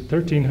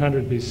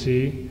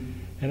 BC,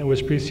 and it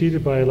was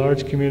preceded by a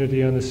large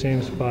community on the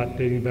same spot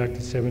dating back to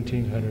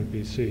 1700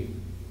 BC.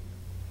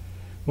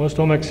 Most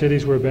Olmec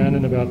cities were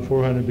abandoned about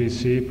 400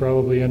 BC,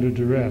 probably under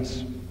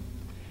duress.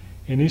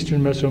 In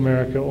eastern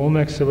Mesoamerica,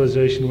 Olmec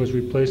civilization was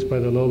replaced by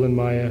the lowland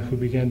Maya, who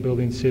began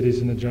building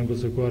cities in the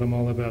jungles of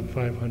Guatemala about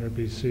 500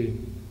 BC.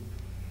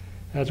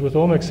 As with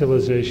Olmec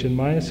civilization,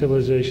 Maya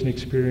civilization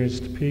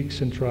experienced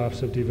peaks and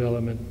troughs of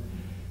development,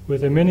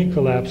 with a mini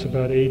collapse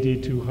about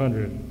AD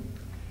 200.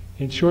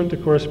 In short, the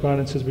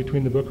correspondences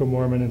between the Book of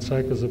Mormon and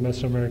cycles of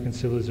Mesoamerican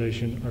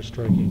civilization are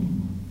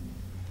striking.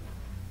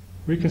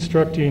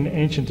 Reconstructing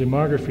ancient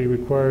demography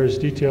requires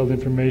detailed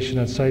information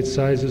on site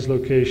sizes,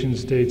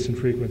 locations, dates, and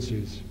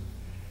frequencies.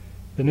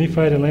 The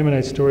Nephite and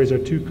Lamanite stories are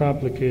too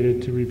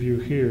complicated to review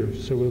here,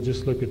 so we'll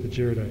just look at the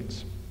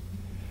Jaredites.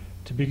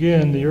 To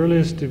begin, the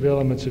earliest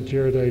developments of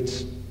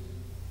Jaredites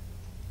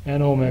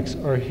and Olmecs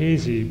are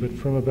hazy, but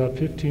from about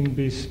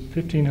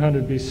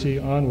 1500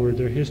 BC onward,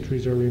 their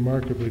histories are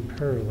remarkably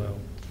parallel.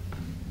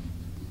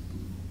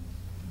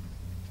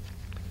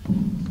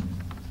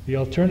 The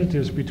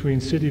alternatives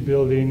between city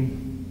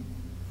building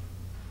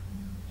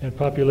and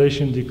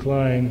population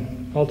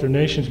decline,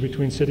 alternations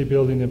between city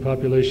building and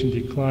population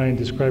decline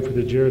described for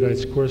the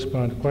Jaredites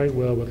correspond quite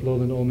well with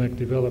lowland Olmec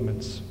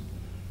developments.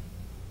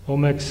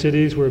 Olmec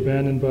cities were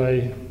abandoned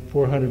by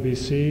 400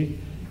 BC,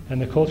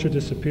 and the culture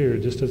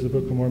disappeared, just as the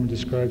Book of Mormon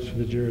describes for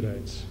the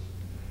Jaredites.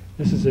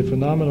 This is a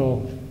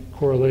phenomenal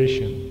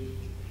correlation.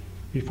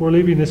 Before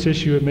leaving this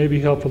issue, it may be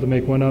helpful to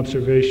make one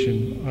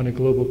observation on a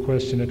global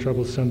question that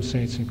troubles some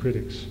saints and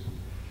critics.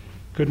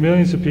 Could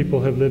millions of people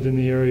have lived in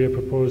the area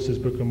proposed as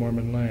Book of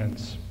Mormon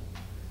lands?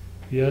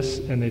 Yes,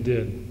 and they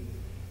did.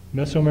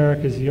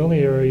 Mesoamerica is the only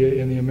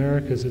area in the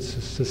Americas that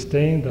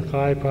sustained the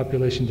high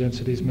population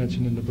densities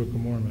mentioned in the Book of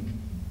Mormon.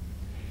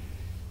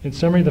 In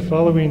summary, the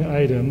following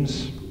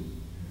items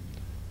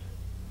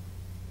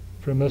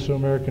from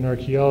Mesoamerican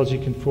archaeology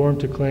conform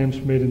to claims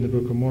made in the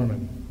Book of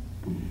Mormon.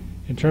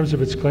 In terms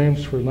of its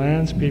claims for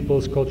lands,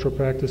 peoples, cultural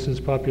practices,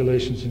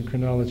 populations, and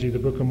chronology, the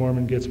Book of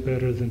Mormon gets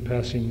better than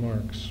passing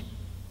marks.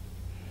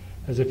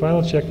 As a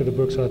final check of the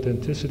book's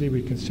authenticity,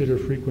 we consider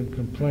frequent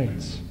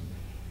complaints.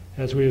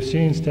 As we have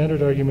seen,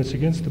 standard arguments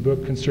against the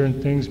book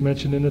concern things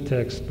mentioned in the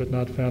text but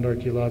not found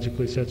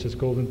archaeologically, such as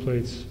golden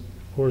plates,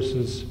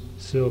 horses,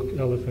 silk,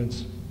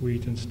 elephants,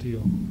 wheat, and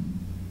steel.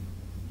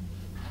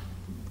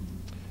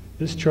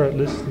 This chart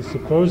lists the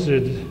supposed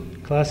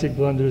classic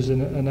blunders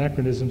and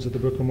anachronisms of the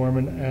Book of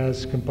Mormon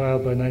as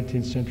compiled by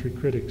 19th century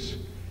critics.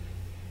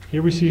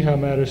 Here we see how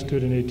matters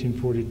stood in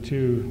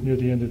 1842, near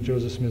the end of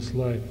Joseph Smith's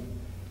life.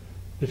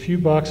 The few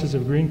boxes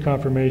of green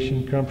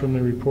confirmation come from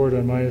the report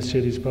on Maya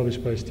cities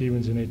published by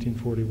Stevens in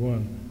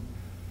 1841.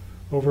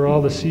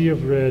 Overall, the sea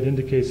of red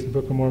indicates the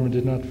Book of Mormon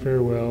did not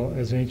fare well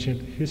as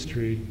ancient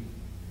history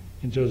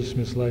in Joseph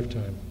Smith's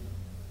lifetime.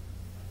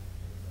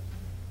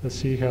 Let's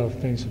see how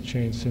things have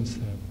changed since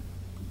then.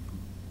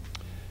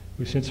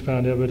 We've since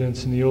found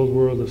evidence in the old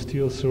world of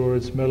steel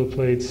swords, metal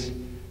plates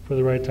for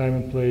the right time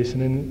and place,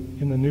 and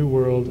in the new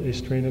world, a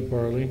strain of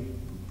barley,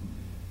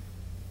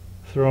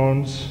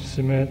 thrones,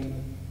 cement,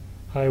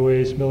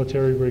 highways,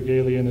 military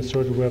regalia, and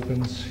assorted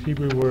weapons,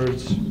 Hebrew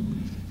words,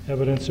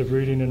 evidence of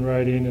reading and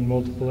writing, and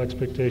multiple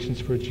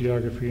expectations for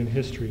geography and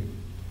history.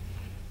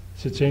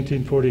 Since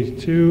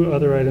 1842,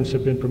 other items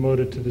have been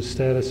promoted to the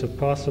status of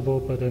possible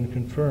but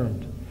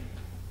unconfirmed.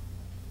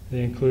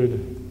 They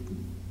include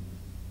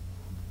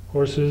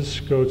horses,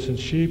 goats, and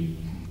sheep,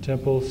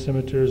 temples,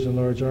 scimitars, and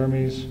large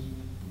armies,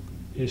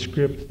 a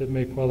script that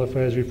may qualify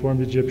as Reformed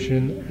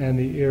Egyptian, and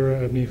the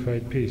era of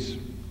Nephite peace.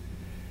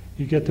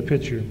 You get the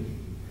picture.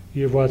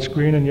 You have watched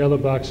green and yellow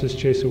boxes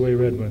chase away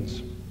red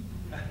ones.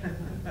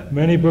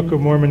 Many Book of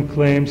Mormon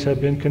claims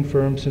have been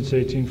confirmed since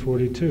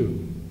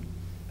 1842.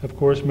 Of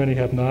course, many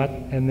have not,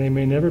 and they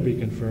may never be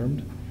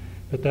confirmed,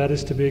 but that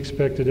is to be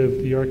expected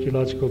of the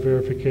archaeological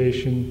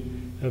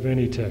verification of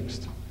any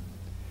text.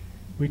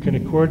 We can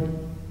afford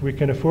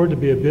to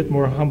be a bit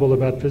more humble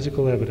about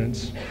physical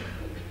evidence.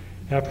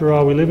 After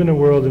all, we live in a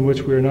world in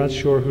which we are not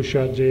sure who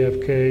shot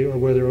JFK or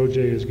whether OJ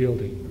is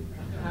guilty.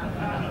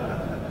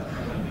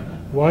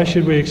 Why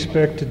should we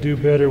expect to do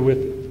better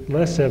with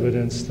less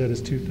evidence that is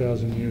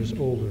 2,000 years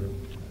older?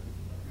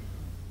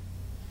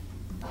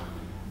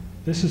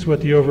 This is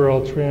what the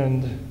overall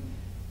trend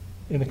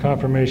in the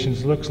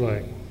confirmations looks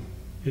like.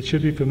 It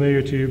should be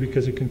familiar to you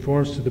because it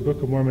conforms to the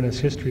Book of Mormon as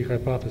history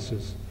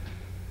hypothesis.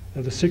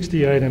 Of the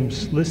 60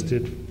 items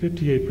listed,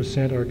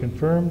 58% are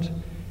confirmed,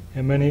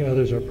 and many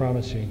others are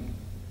promising.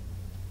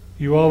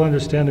 You all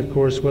understand, of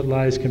course, what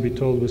lies can be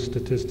told with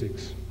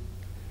statistics.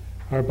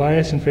 Our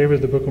bias in favor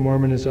of the Book of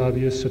Mormon is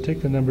obvious, so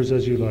take the numbers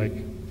as you like.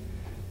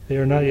 They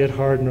are not yet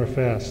hard nor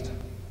fast.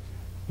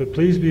 But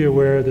please be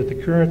aware that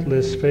the current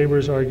list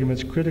favors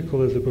arguments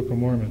critical of the Book of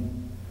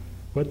Mormon.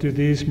 What do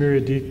these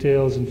myriad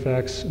details and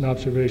facts and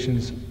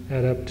observations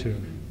add up to?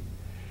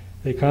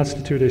 They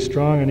constitute a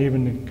strong and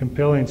even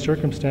compelling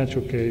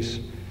circumstantial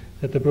case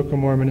that the Book of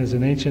Mormon is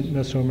an ancient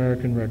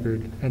Mesoamerican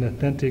record, an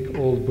authentic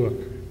old book.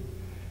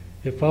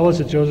 It follows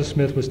that Joseph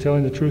Smith was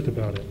telling the truth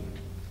about it.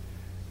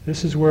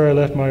 This is where I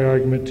left my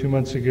argument 2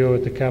 months ago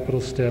at the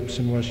Capitol steps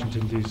in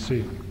Washington,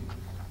 D.C.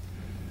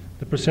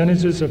 The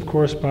percentages of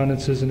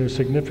correspondences and their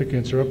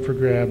significance are up for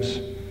grabs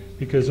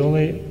because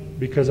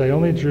I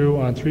only drew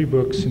on 3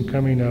 books in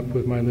coming up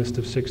with my list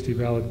of 60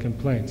 valid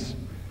complaints.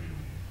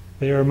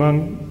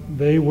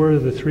 They were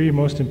the 3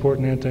 most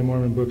important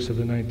anti-Mormon books of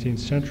the 19th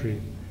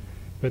century,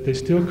 but they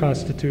still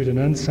constitute an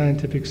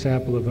unscientific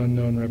sample of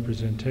unknown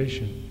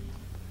representation.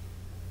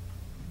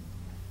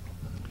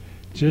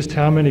 Just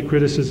how many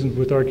criticisms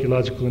with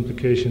archaeological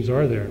implications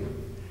are there,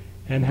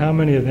 and how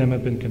many of them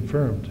have been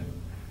confirmed?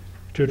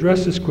 To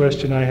address this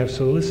question, I have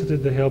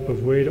solicited the help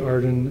of Wade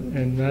Ardern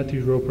and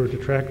Matthew Roper to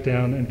track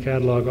down and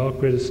catalog all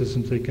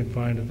criticisms they can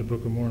find of the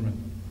Book of Mormon.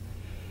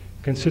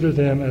 Consider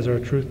them as our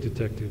truth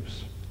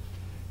detectives.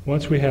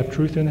 Once we have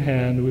truth in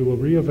hand, we will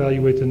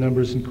reevaluate the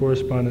numbers and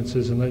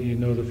correspondences and let you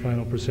know the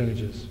final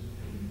percentages.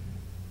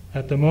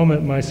 At the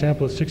moment, my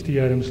sample of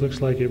 60 items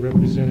looks like it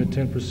represented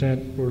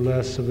 10% or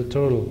less of the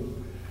total.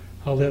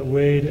 I'll let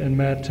Wade and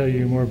Matt tell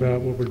you more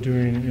about what we're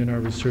doing in our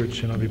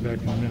research, and I'll be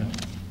back in a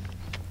minute.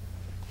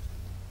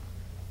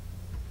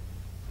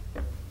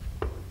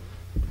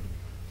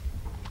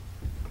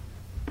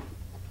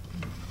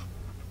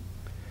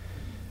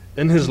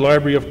 In his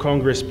Library of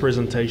Congress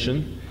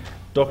presentation,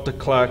 Dr.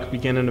 Clark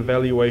began an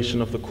evaluation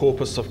of the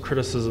corpus of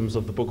criticisms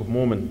of the Book of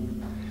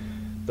Mormon.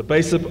 The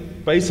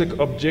basic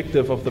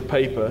objective of the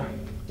paper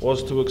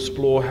was to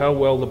explore how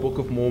well the Book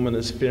of Mormon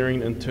is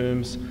faring in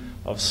terms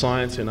of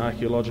science and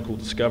archaeological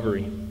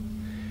discovery.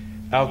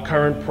 Our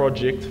current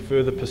project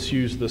further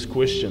pursues this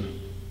question.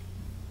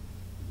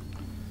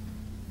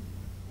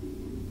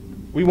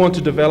 We want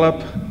to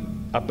develop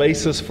a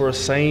basis for a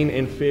sane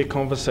and fair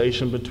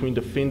conversation between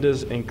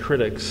defenders and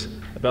critics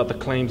about the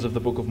claims of the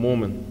Book of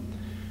Mormon.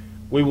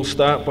 We will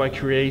start by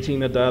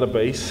creating a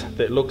database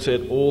that looks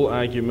at all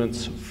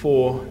arguments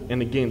for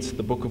and against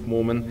the Book of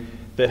Mormon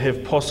that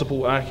have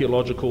possible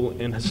archaeological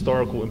and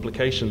historical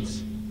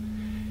implications.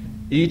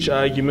 Each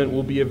argument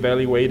will be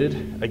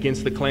evaluated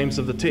against the claims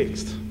of the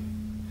text.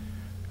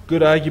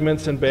 Good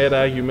arguments and bad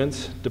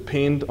arguments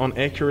depend on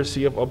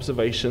accuracy of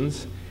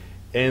observations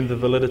and the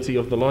validity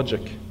of the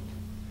logic.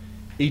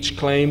 Each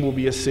claim will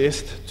be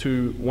assessed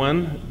to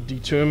 1.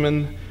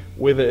 Determine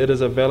whether it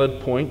is a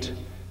valid point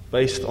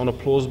based on a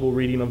plausible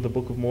reading of the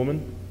Book of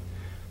Mormon.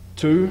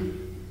 2.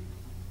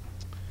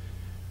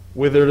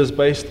 Whether it is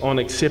based on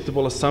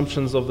acceptable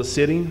assumptions of the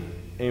setting.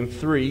 And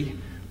 3.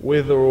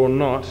 Whether or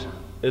not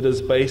it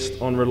is based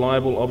on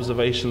reliable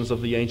observations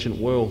of the ancient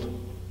world.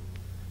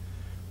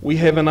 We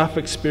have enough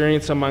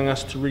experience among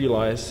us to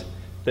realize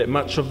that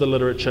much of the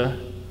literature,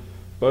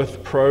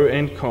 both pro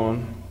and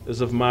con,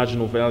 is of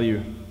marginal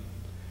value.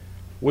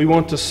 We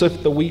want to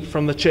sift the wheat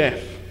from the chaff.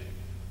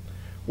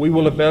 We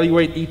will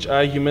evaluate each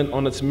argument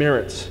on its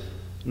merits,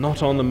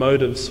 not on the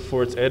motives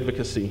for its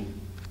advocacy.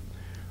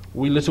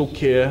 We little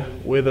care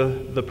whether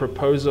the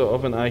proposer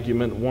of an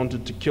argument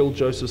wanted to kill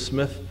Joseph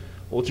Smith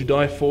or to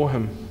die for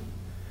him.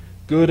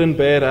 Good and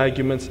bad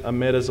arguments are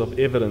matters of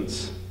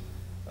evidence,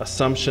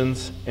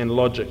 assumptions, and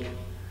logic,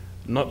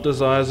 not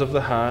desires of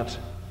the heart,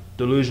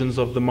 delusions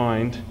of the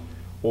mind,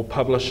 or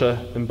publisher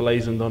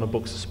emblazoned on a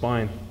book's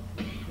spine.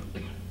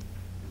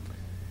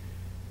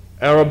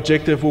 Our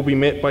objective will be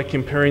met by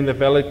comparing the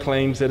valid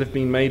claims that have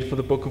been made for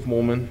the Book of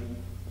Mormon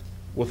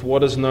with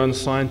what is known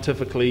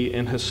scientifically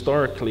and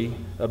historically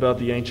about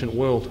the ancient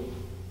world.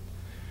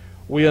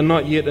 We are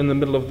not yet in the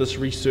middle of this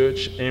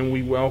research, and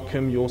we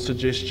welcome your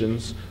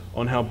suggestions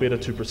on how better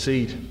to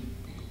proceed.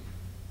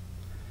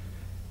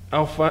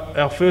 Our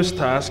first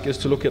task is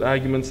to look at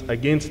arguments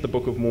against the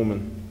Book of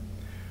Mormon.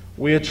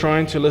 We are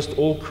trying to list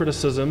all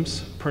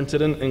criticisms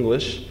printed in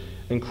English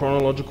in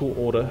chronological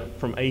order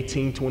from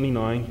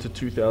 1829 to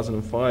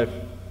 2005.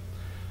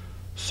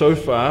 So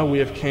far, we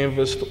have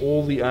canvassed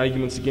all the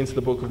arguments against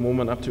the Book of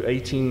Mormon up to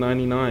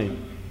 1899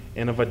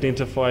 and have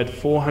identified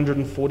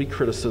 440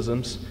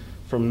 criticisms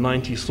from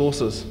 90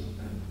 sources.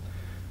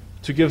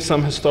 To give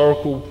some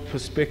historical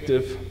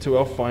perspective to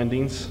our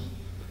findings,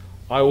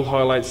 I will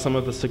highlight some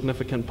of the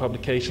significant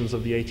publications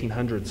of the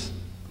 1800s.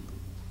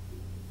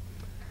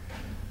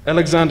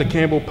 Alexander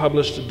Campbell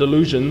published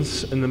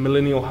Delusions in the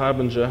Millennial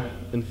Harbinger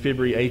in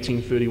February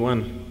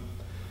 1831.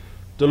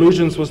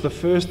 Delusions was the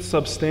first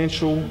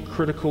substantial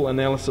critical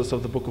analysis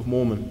of the Book of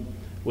Mormon,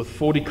 with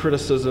 40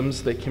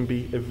 criticisms that can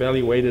be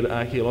evaluated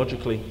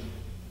archaeologically.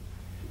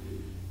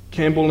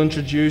 Campbell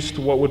introduced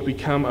what would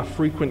become a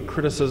frequent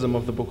criticism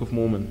of the Book of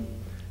Mormon,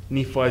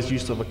 Nephi's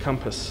use of a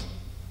compass.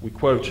 We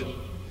quote,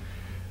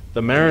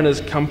 "The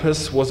mariner's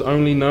compass was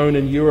only known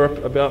in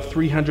Europe about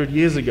 300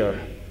 years ago.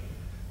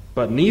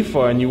 But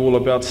Nephi knew all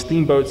about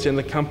steamboats and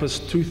the compass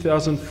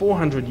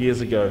 2,400 years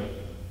ago."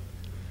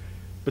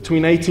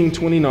 Between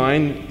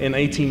 1829 and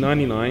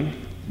 1899,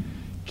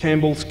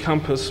 Campbell's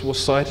compass was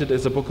cited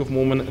as a Book of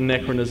Mormon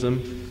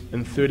anachronism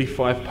in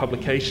 35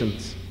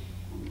 publications.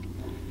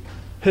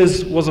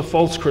 His was a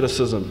false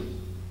criticism,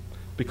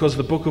 because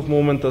the Book of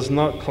Mormon does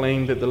not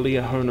claim that the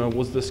Liahona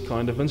was this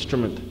kind of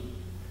instrument.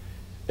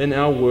 In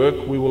our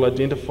work, we will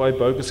identify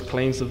bogus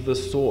claims of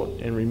this sort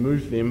and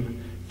remove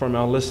them from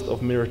our list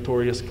of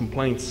meritorious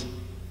complaints.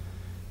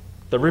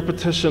 The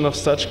repetition of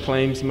such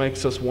claims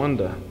makes us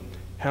wonder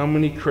how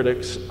many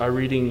critics are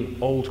reading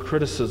old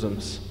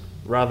criticisms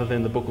rather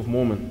than the Book of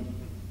Mormon.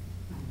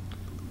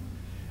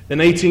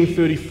 In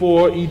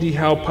 1834, E.D.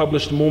 Howe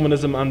published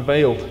Mormonism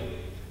Unveiled,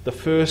 the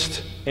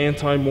first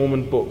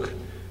anti-Mormon book,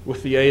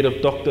 with the aid of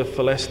Dr.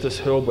 Philastus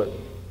Hurlbut.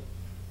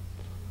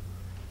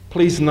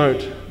 Please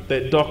note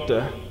that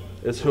Doctor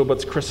is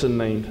Hurlbut's christened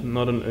name,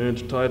 not an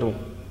earned title.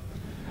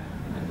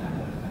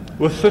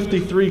 With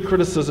 53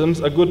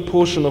 criticisms, a good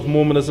portion of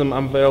Mormonism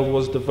Unveiled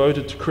was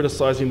devoted to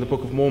criticizing the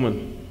Book of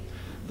Mormon.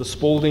 The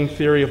Spaulding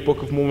theory of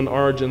Book of Mormon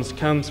origins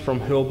comes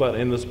from Hurlbut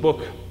in this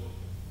book.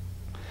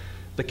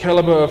 The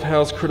caliber of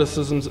Howe's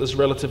criticisms is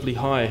relatively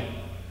high,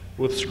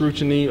 with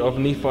scrutiny of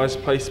Nephi's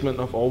placement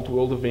of Old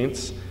World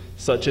events,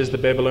 such as the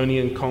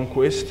Babylonian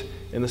conquest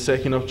and the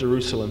sacking of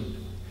Jerusalem.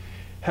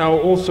 Howe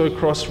also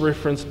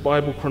cross-referenced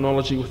Bible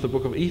chronology with the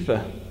Book of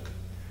Ether.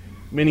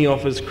 Many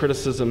of his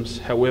criticisms,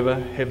 however,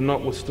 have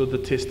not withstood the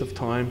test of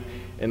time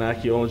and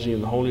archaeology in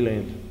the Holy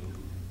Land.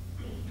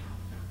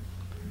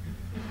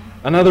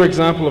 Another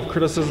example of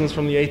criticisms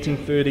from the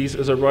 1830s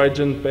is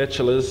Origen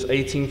Batchelor's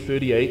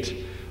 1838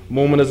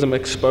 Mormonism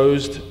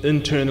exposed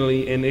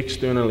internally and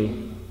externally.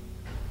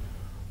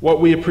 What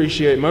we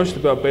appreciate most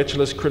about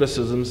Batchelor's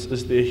criticisms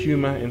is their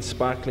humor and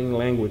sparkling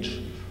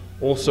language,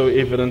 also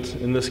evident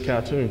in this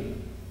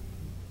cartoon.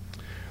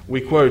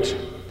 We quote,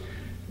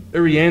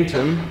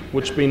 "Iriantum,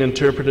 which being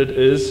interpreted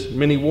is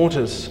many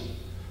waters.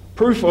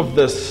 Proof of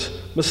this,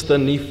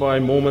 Mr.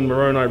 Nephi, Mormon,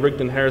 Moroni,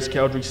 Rigdon, Harris,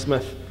 Cowdery,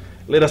 Smith.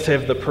 Let us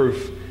have the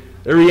proof.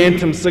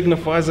 Iriantum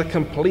signifies a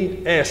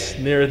complete ass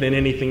nearer than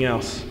anything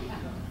else."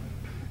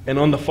 And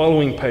on the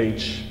following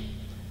page,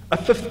 "A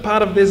fifth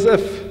part of their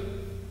ziph.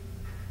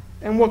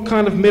 And what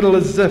kind of metal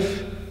is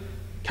ziph?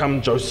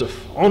 Come,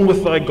 Joseph, on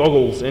with thy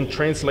goggles and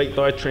translate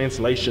thy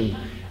translation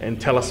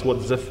and tell us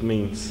what ziph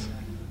means."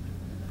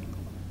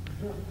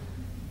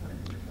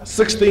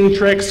 16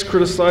 tracts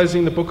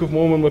criticizing the Book of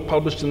Mormon were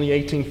published in the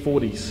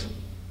 1840s,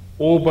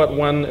 all but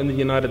one in the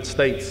United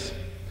States.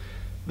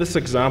 This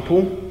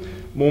example,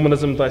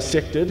 Mormonism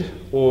Dissected,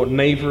 or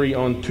Knavery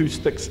on Two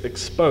Sticks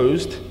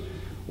Exposed,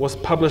 was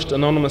published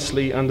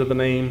anonymously under the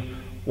name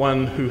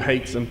One Who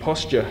Hates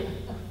Imposture.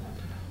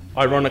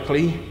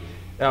 Ironically,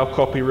 our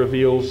copy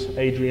reveals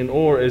Adrian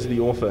Orr as the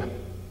author.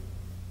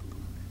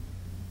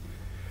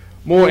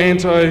 More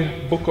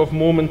anti-Book of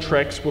Mormon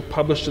tracts were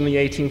published in the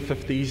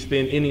 1850s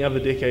than any other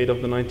decade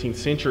of the 19th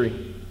century.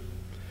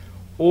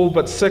 All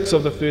but 6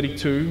 of the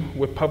 32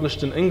 were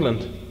published in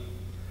England.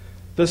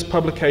 This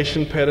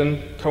publication pattern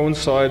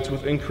coincides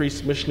with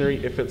increased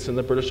missionary efforts in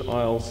the British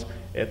Isles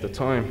at the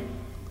time.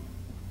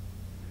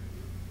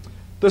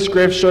 This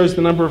graph shows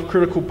the number of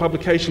critical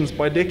publications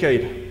by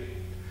decade.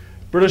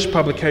 British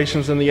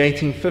publications in the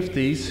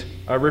 1850s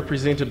are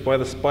represented by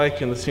the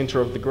spike in the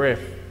center of the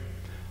graph.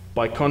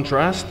 By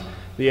contrast,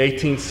 the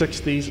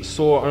 1860s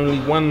saw only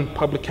one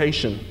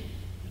publication.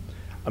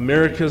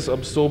 America's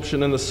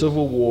absorption in the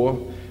Civil War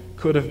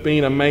could have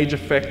been a major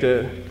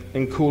factor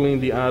in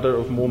cooling the ardor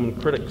of Mormon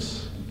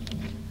critics.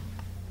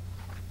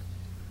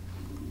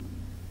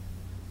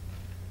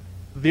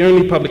 The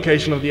only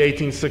publication of the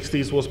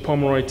 1860s was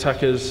Pomeroy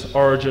Tucker's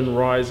Origin,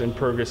 Rise, and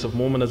Progress of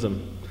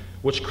Mormonism,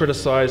 which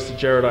criticized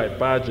Jaredite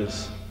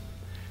barges.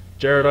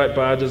 Jaredite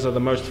barges are the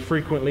most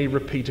frequently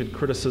repeated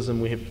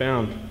criticism we have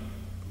found.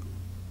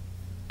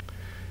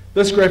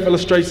 This graph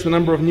illustrates the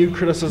number of new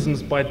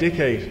criticisms by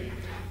decade,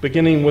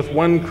 beginning with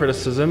one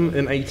criticism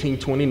in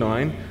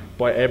 1829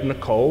 by Abner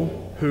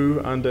Cole,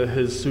 who, under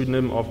his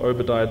pseudonym of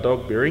Obadiah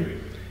Dogberry,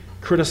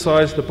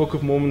 criticized the Book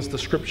of Mormon's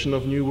description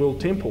of New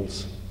World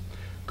temples.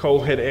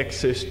 Cole had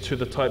access to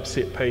the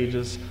typeset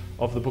pages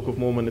of the Book of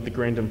Mormon at the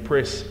Grandin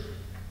Press.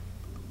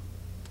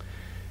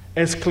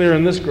 As clear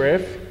in this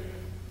graph,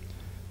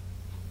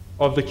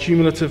 of the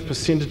cumulative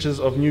percentages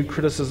of new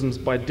criticisms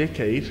by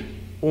decade,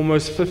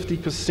 almost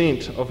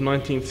 50% of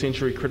 19th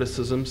century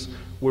criticisms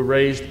were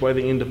raised by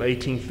the end of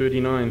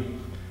 1839,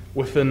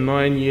 within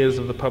 9 years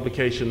of the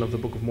publication of the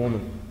Book of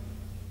Mormon.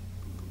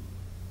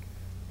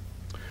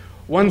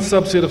 One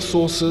subset of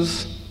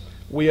sources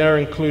we are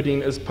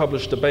including is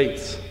published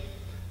debates.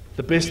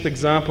 The best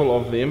example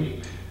of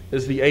them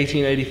is the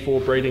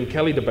 1884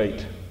 Braden-Kelly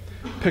debate.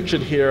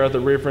 Pictured here are the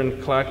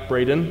Reverend Clark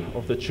Braden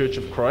of the Church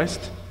of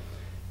Christ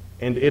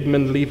and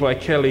Edmund Levi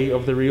Kelly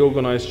of the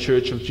Reorganized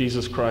Church of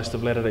Jesus Christ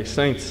of Latter-day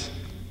Saints.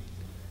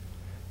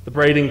 The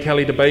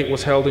Braden-Kelly debate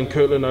was held in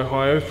Kirtland,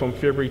 Ohio from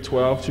February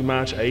 12 to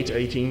March 8,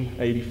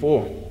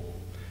 1884,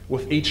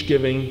 with each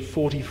giving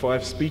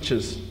 45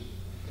 speeches.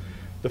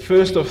 The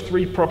first of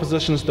 3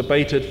 propositions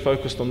debated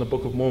focused on the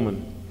Book of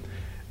Mormon.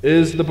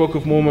 Is the Book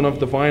of Mormon of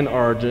divine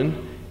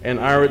origin, and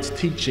are its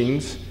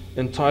teachings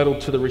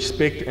entitled to the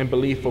respect and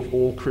belief of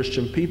all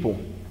Christian people?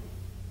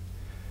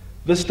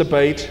 This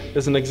debate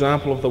is an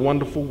example of the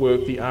wonderful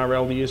work the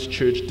RLDS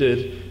Church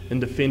did in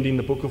defending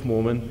the Book of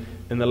Mormon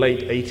in the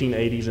late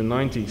 1880s and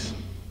 90s,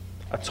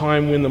 a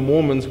time when the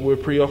Mormons were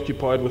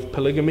preoccupied with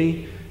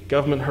polygamy,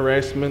 government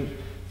harassment,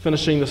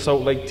 finishing the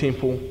Salt Lake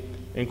Temple,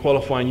 and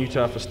qualifying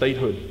Utah for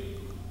statehood.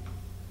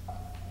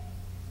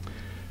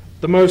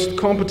 The most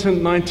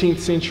competent 19th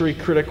century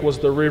critic was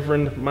the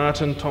Reverend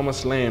Martin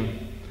Thomas Lamb,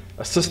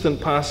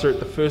 assistant pastor at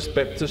the First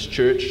Baptist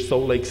Church,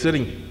 Salt Lake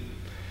City.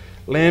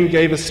 Lamb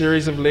gave a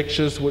series of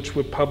lectures which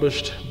were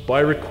published by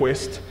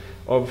request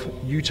of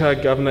Utah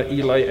Governor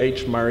Eli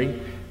H.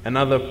 Murray and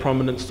other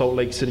prominent Salt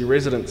Lake City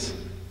residents.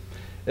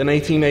 In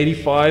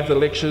 1885, the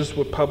lectures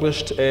were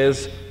published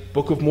as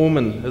Book of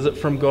Mormon, Is It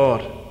From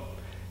God?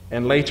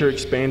 And later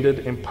expanded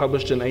and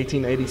published in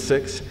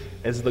 1886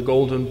 as the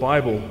Golden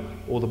Bible,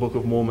 or the Book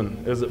of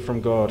Mormon, Is It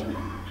From God?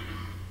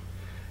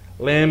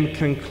 Lamb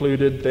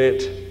concluded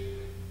that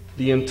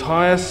the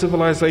entire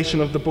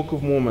civilization of the Book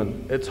of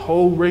Mormon, its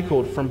whole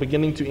record from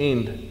beginning to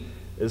end,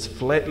 is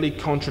flatly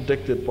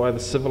contradicted by the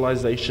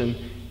civilization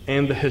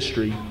and the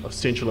history of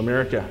Central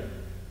America.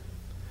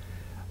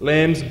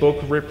 Lamb's book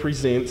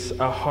represents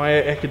a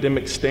higher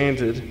academic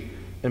standard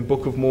in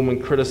Book of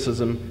Mormon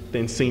criticism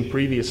than seen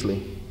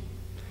previously.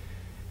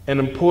 An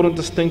important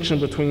distinction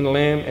between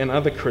Lamb and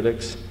other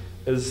critics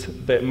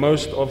is that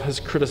most of his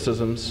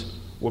criticisms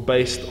were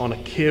based on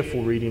a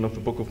careful reading of the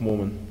Book of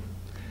Mormon.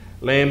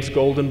 Lamb's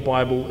Golden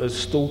Bible is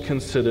still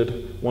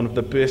considered one of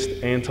the best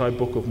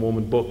anti-Book of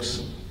Mormon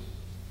books.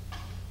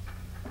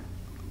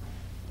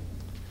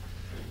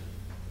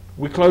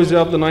 We close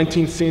out the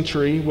 19th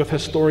century with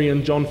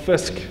historian John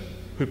Fiske,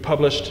 who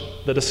published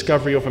The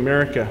Discovery of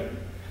America.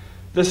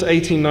 This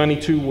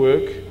 1892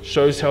 work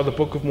shows how the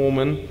Book of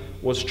Mormon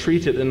was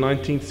treated in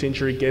 19th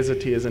century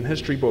gazetteers and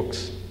history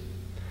books.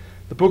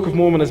 The Book of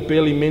Mormon is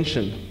barely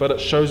mentioned, but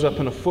it shows up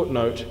in a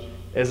footnote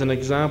as an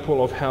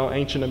example of how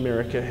ancient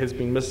America has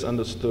been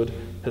misunderstood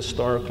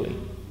historically.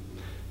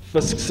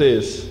 Fiske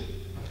says,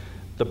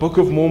 "The Book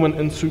of Mormon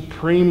in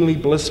supremely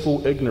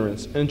blissful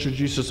ignorance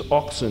introduces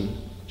oxen,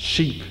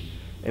 sheep,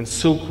 and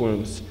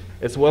silkworms,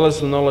 as well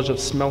as the knowledge of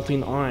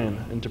smelting iron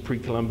into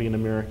pre-Columbian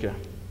America."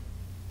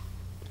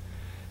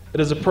 It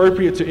is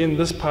appropriate to end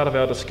this part of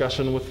our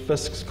discussion with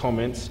Fiske's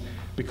comments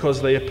because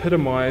they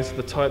epitomize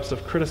the types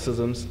of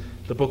criticisms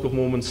the Book of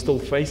Mormon still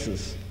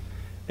faces,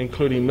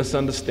 including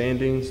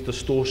misunderstandings,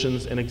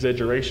 distortions, and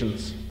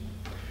exaggerations.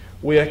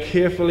 We are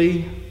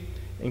carefully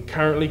and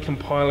currently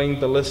compiling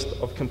the list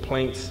of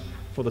complaints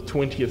for the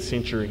 20th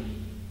century,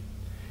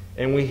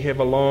 and we have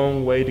a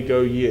long way to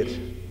go yet.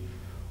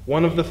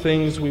 One of the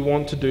things we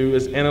want to do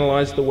is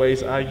analyze the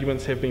ways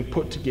arguments have been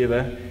put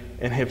together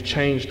and have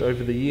changed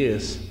over the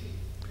years.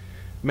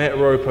 Matt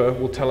Roper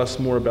will tell us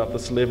more about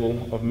this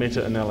level of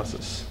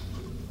meta-analysis.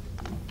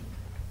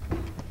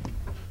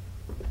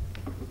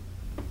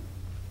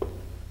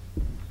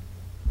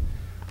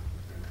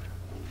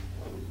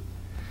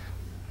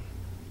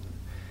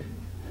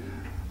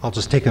 I'll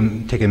just take a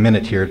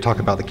minute here to talk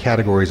about the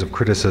categories of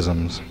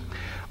criticisms.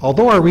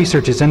 Although our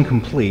research is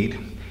incomplete,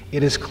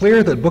 it is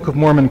clear that Book of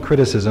Mormon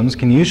criticisms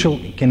can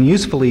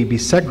usefully be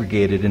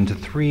segregated into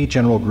three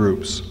general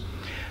groups.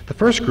 The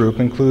first group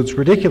includes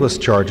ridiculous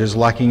charges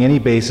lacking any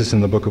basis in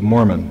the Book of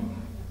Mormon.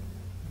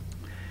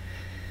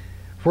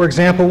 For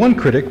example, one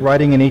critic,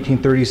 writing in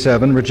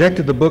 1837,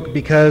 rejected the book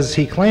because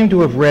he claimed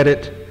to have read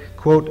it,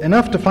 quote,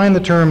 enough to find the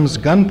terms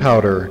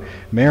gunpowder,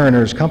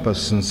 mariner's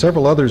compass, and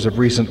several others of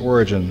recent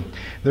origin.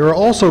 There are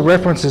also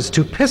references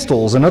to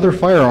pistols and other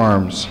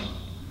firearms.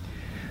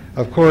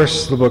 Of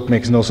course, the book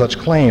makes no such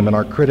claim, and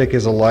our critic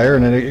is a liar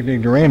and an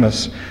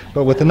ignoramus,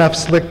 but with enough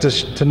slick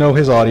to know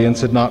his audience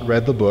had not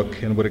read the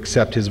book and would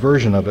accept his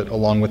version of it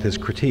along with his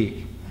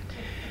critique.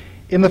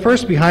 In the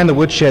first Behind the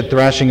Woodshed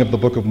thrashing of the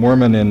Book of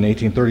Mormon in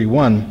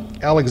 1831,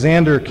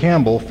 Alexander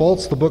Campbell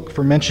faults the book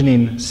for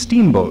mentioning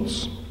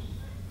steamboats.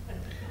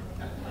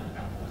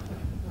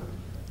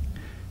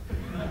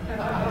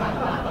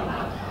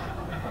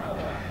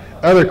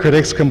 Other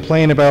critics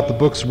complain about the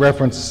book's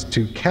reference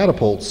to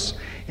catapults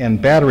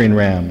and battering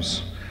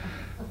rams,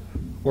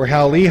 or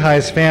how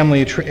Lehi's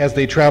family, as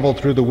they traveled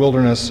through the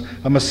wilderness,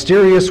 a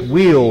mysterious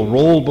wheel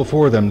rolled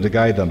before them to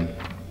guide them.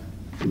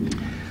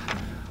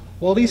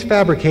 While these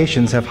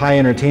fabrications have high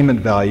entertainment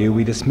value,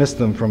 we dismiss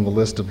them from the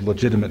list of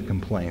legitimate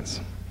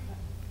complaints.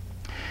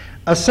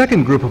 A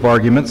second group of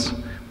arguments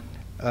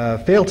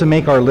fail to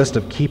make our list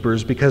of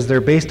keepers because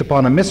they're based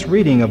upon a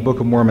misreading of Book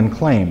of Mormon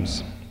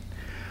claims.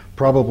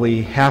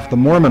 Probably half the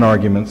Mormon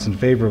arguments in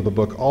favor of the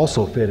book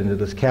also fit into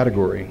this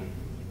category,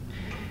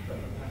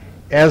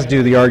 as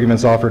do the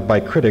arguments offered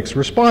by critics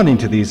responding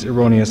to these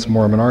erroneous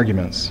Mormon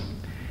arguments.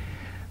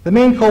 The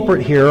main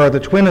culprit here are the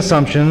twin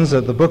assumptions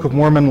that the Book of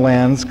Mormon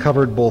lands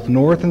covered both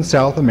North and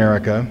South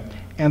America,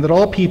 and that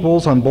all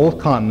peoples on both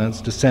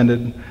continents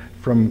descended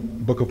from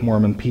Book of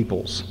Mormon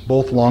peoples,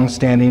 both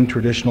long-standing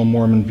traditional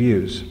Mormon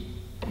views.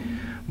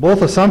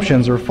 Both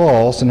assumptions are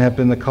false and have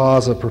been the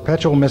cause of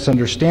perpetual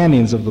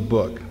misunderstandings of the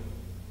book.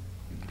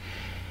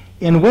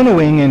 In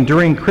winnowing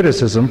enduring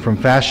criticism from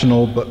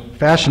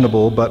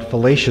fashionable but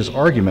fallacious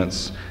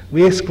arguments,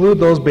 we exclude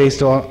those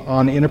based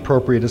on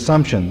inappropriate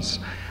assumptions.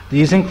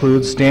 These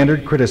include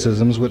standard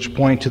criticisms which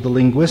point to the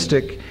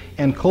linguistic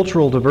and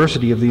cultural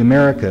diversity of the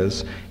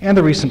Americas and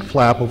the recent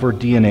flap over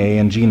DNA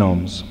and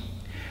genomes.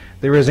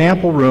 There is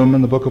ample room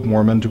in the Book of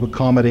Mormon to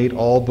accommodate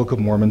all Book of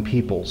Mormon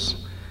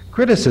peoples.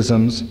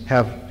 Criticisms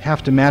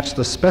have to match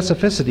the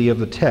specificity of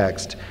the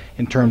text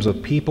in terms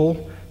of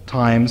people,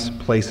 times,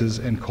 places,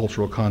 and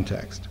cultural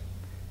context.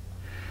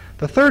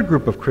 The third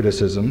group of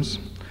criticisms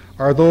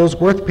are those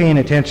worth paying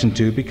attention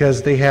to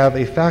because they have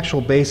a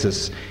factual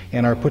basis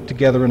and are put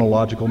together in a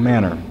logical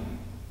manner.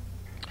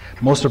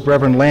 Most of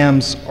Reverend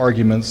Lamb's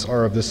arguments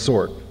are of this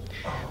sort.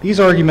 These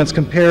arguments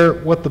compare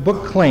what the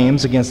book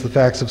claims against the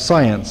facts of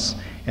science,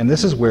 and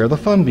this is where the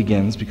fun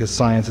begins because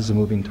science is a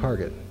moving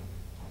target.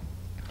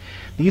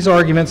 These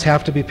arguments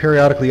have to be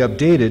periodically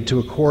updated to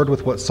accord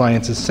with what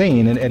science is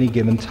saying at any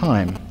given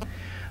time.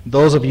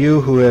 Those of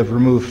you who have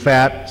removed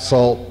fat,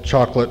 salt,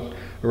 chocolate,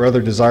 or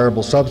other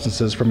desirable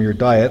substances from your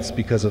diets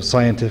because of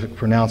scientific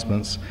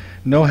pronouncements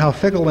know how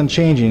fickle and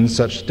changing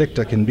such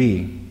dicta can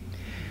be.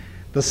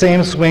 The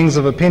same swings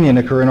of opinion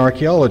occur in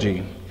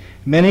archaeology.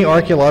 Many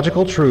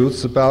archaeological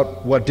truths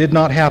about what did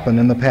not happen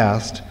in the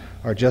past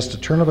are just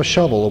a turn of a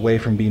shovel away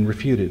from being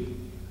refuted.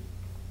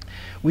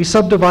 We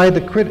subdivide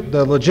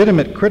the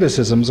legitimate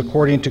criticisms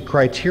according to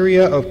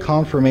criteria of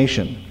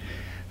confirmation.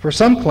 For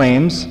some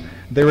claims,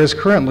 there is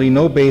currently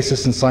no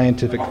basis in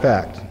scientific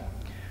fact.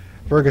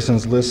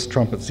 Ferguson's list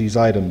trumpets these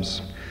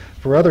items.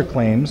 For other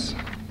claims,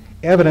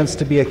 evidence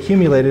to be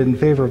accumulated in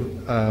favor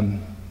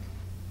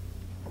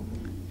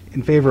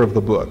of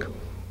the book.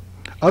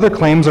 Other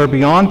claims are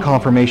beyond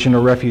confirmation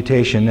or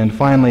refutation, and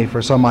finally,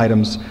 for some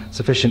items,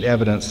 sufficient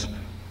evidence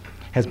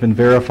has been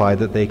verified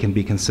that they can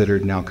be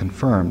considered now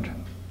confirmed.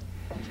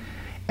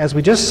 As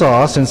we just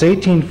saw, since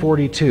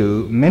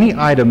 1842, many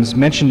items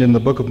mentioned in the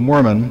Book of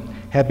Mormon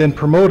have been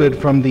promoted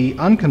from the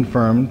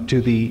unconfirmed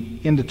to the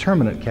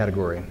indeterminate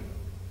category.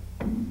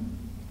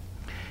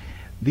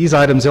 These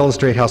items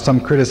illustrate how some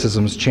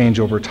criticisms change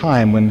over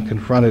time when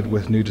confronted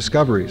with new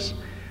discoveries.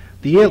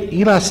 The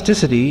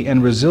elasticity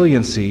and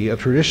resiliency of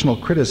traditional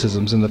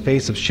criticisms in the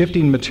face of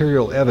shifting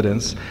material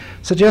evidence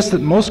suggests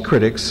that most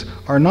critics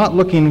are not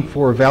looking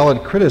for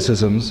valid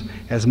criticisms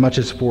as much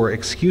as for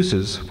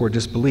excuses for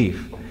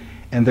disbelief,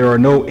 and there are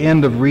no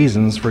end of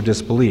reasons for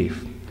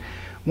disbelief.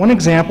 One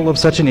example of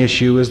such an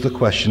issue is the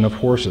question of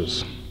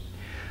horses.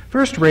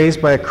 First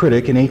raised by a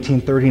critic in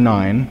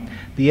 1839,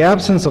 the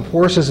absence of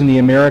horses in the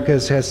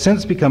Americas has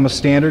since become a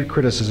standard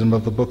criticism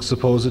of the book's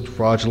supposed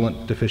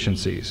fraudulent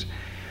deficiencies.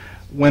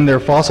 When their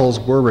fossils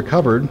were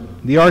recovered,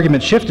 the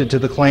argument shifted to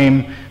the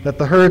claim that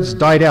the herds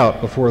died out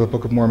before the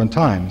Book of Mormon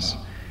times.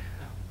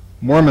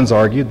 Mormons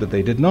argued that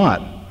they did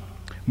not.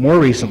 More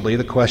recently,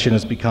 the question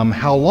has become,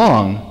 how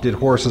long did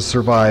horses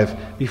survive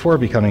before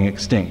becoming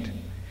extinct?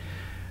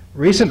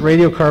 Recent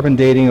radiocarbon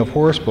dating of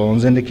horse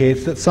bones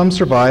indicates that some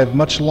survived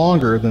much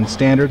longer than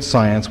standard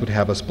science would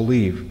have us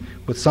believe,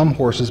 with some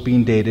horses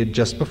being dated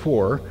just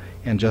before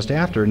and just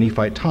after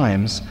Nephite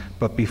times,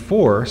 but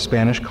before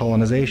Spanish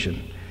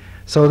colonization.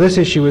 So this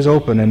issue is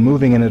open and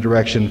moving in a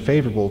direction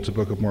favorable to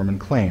Book of Mormon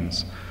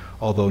claims,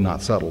 although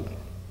not settled.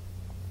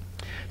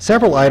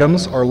 Several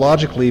items are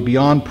logically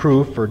beyond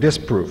proof or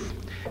disproof,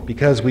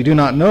 because we do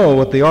not know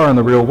what they are in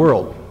the real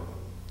world.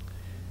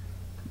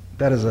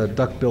 That is a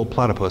duck-billed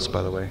platypus,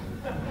 by the way.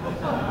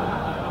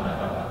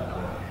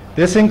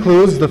 This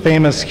includes the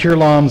famous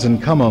Kirlams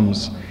and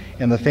Cummums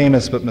and the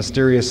famous but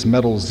mysterious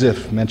metal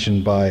Ziph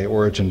mentioned by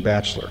Origen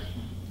Bachelor.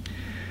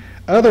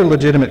 Other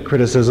legitimate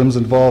criticisms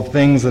involve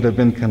things that have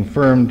been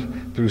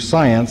confirmed through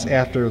science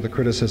after the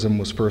criticism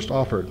was first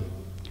offered.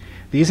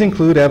 These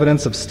include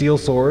evidence of steel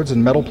swords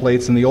and metal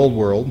plates in the Old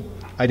World,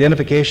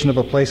 identification of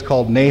a place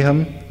called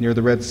Nahum near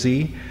the Red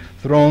Sea,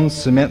 thrones,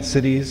 cement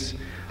cities,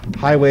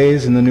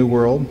 highways in the New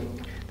World.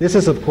 This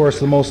is, of course,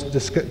 the most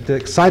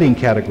exciting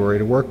category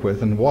to work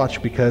with and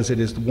watch because it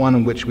is one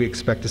in which we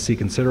expect to see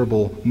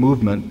considerable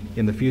movement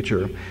in the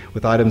future,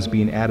 with items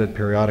being added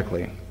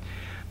periodically.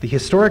 The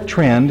historic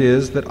trend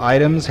is that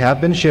items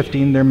have been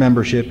shifting their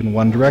membership in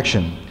one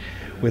direction,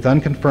 with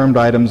unconfirmed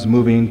items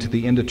moving to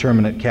the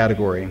indeterminate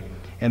category,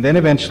 and then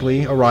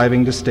eventually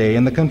arriving to stay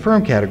in the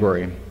confirmed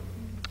category.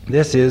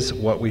 This is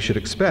what we should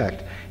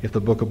expect if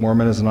the Book of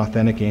Mormon is an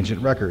authentic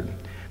ancient record.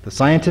 The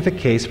scientific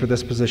case for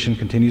this position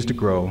continues to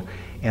grow,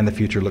 and the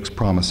future looks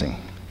promising.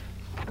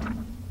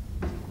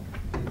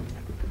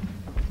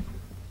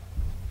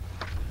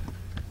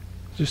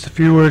 Just a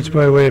few words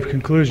by way of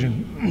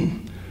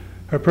conclusion.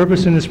 Our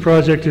purpose in this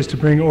project is to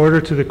bring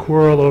order to the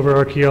quarrel over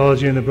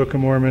archaeology in the Book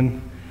of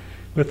Mormon,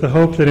 with the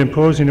hope that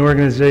imposing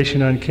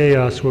organization on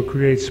chaos will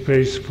create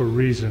space for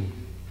reason.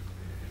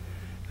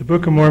 The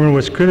Book of Mormon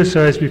was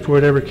criticized before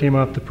it ever came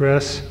off the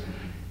press,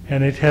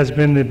 and it has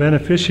been the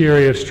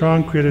beneficiary of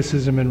strong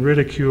criticism and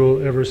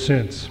ridicule ever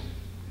since.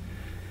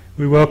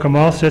 We welcome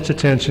all such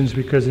attentions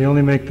because they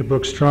only make the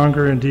book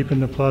stronger and deepen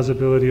the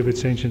plausibility of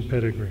its ancient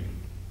pedigree.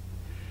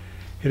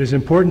 It is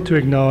important to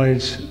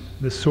acknowledge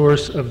the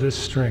source of this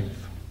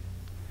strength.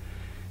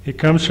 It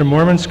comes from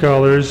Mormon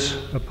scholars,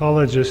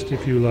 apologists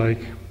if you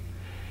like,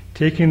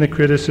 taking the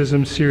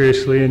criticism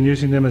seriously and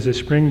using them as a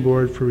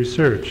springboard for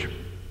research.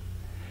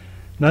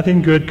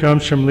 Nothing good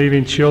comes from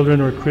leaving children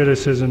or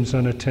criticisms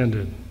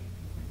unattended.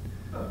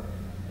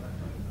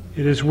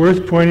 It is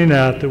worth pointing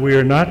out that we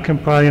are not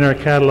compiling our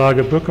catalog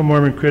of Book of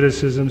Mormon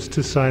criticisms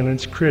to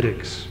silence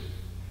critics.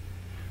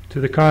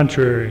 To the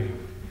contrary,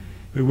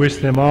 we wish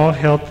them all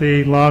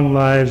healthy, long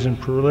lives and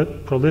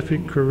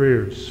prolific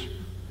careers.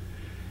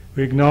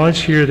 We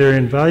acknowledge here their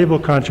invaluable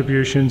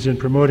contributions in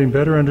promoting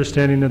better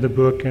understanding of the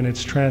book and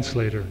its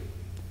translator.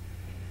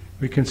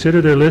 We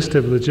consider their list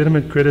of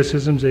legitimate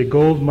criticisms a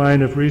gold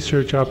mine of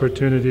research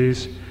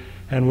opportunities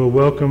and will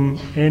welcome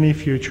any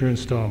future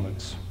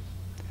installments.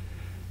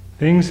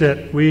 Things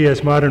that we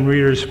as modern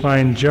readers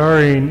find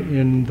jarring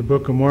in the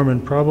Book of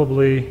Mormon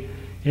probably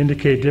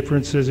indicate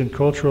differences in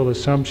cultural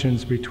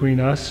assumptions between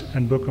us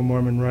and Book of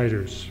Mormon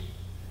writers.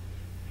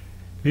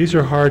 These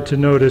are hard to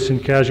notice in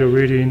casual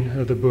reading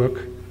of the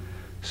book,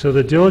 so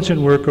the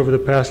diligent work over the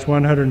past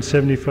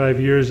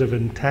 175 years of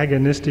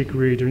antagonistic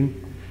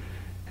reading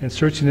and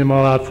searching them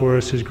all out for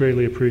us is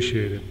greatly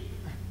appreciated.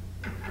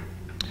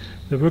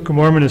 The Book of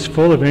Mormon is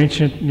full of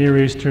ancient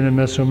Near Eastern and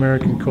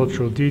Mesoamerican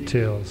cultural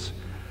details.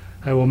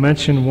 I will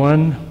mention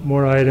one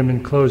more item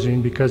in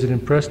closing because it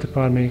impressed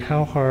upon me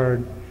how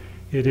hard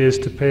it is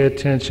to pay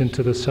attention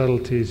to the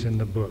subtleties in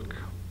the book.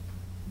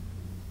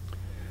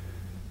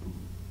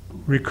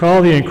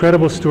 Recall the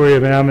incredible story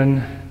of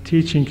Ammon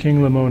teaching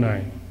King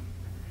Lamoni.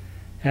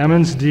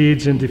 Ammon's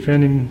deeds in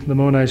defending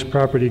Lamoni's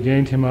property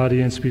gained him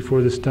audience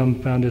before this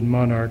dumbfounded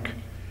monarch,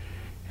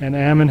 and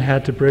Ammon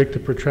had to break the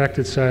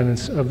protracted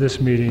silence of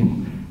this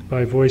meeting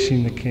by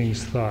voicing the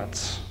king's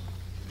thoughts,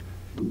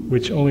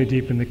 which only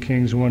deepened the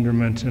king's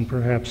wonderment and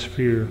perhaps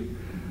fear,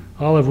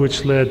 all of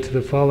which led to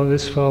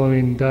this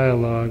following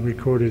dialogue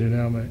recorded in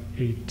Alma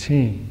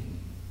 18.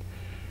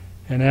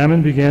 And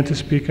Ammon began to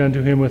speak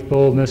unto him with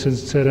boldness, and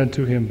said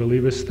unto him,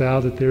 Believest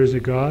thou that there is a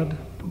God?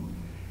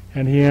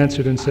 And he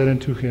answered and said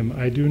unto him,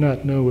 I do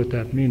not know what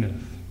that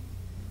meaneth.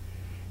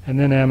 And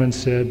then Ammon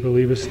said,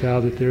 Believest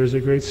thou that there is a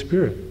great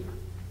spirit?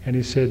 And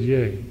he said,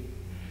 Yea.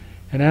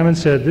 And Ammon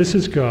said, This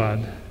is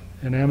God.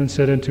 And Ammon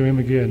said unto him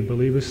again,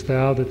 Believest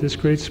thou that this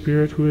great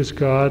spirit, who is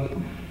God,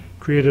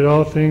 created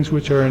all things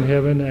which are in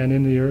heaven and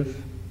in the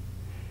earth?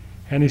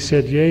 And he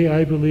said, Yea,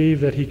 I believe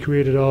that he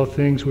created all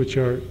things which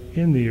are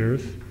in the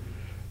earth,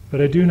 but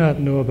I do not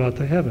know about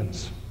the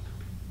heavens.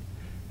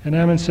 And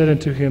Ammon said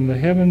unto him, The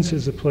heavens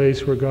is a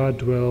place where God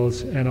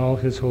dwells, and all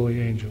his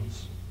holy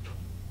angels.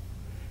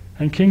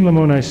 And King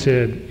Lamoni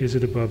said, Is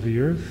it above the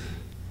earth?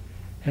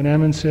 And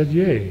Ammon said,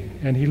 Yea,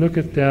 and he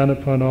looketh down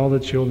upon all the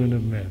children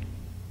of men.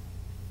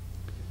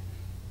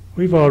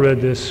 We've all read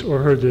this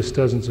or heard this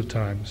dozens of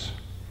times.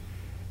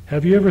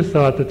 Have you ever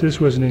thought that this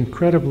was an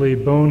incredibly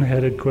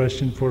boneheaded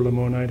question for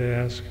Lamoni to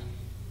ask?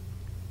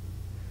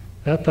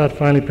 That thought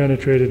finally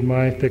penetrated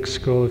my thick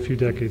skull a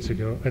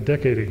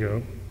decade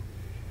ago.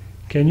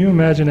 Can you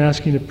imagine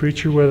asking a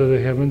preacher whether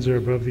the heavens are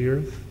above the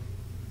earth?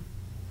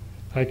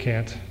 I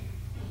can't.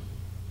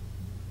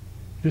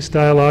 This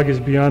dialogue is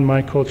beyond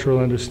my cultural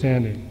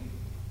understanding.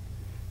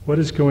 What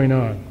is going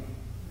on?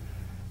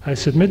 I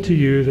submit to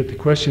you that the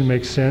question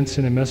makes sense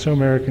in a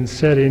Mesoamerican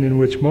setting in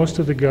which most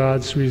of the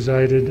gods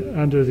resided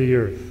under the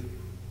earth.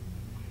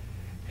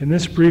 In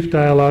this brief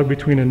dialogue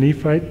between a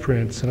Nephite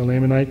prince and a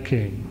Lamanite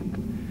king,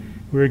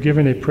 we are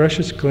given a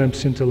precious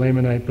glimpse into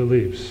Lamanite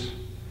beliefs.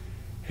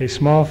 A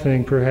small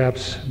thing,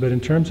 perhaps, but in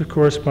terms of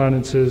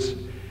correspondences,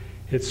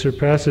 it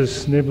surpasses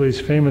Snibley's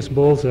famous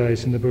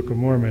bullseyes in the Book of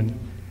Mormon,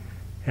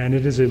 and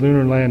it is a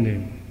lunar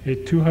landing, a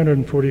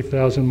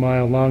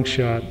 240,000-mile long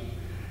shot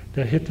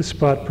that hit the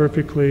spot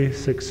perfectly,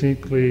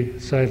 succinctly,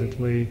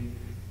 silently,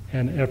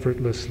 and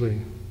effortlessly.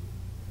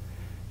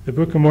 The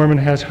Book of Mormon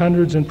has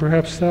hundreds and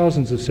perhaps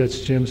thousands of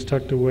such gems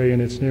tucked away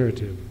in its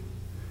narrative.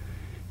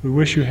 We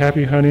wish you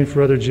happy hunting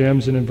for other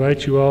gems and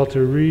invite you all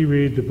to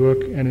reread the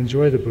book and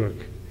enjoy the book.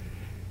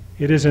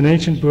 It is an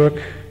ancient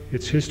book,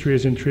 its history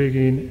is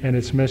intriguing, and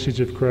its message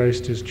of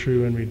Christ is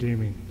true and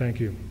redeeming. Thank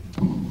you.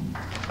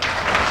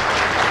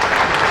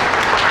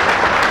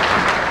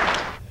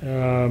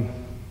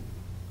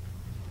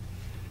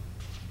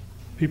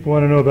 People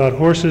want to know about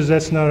horses.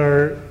 That's not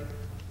our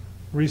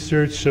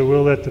research, so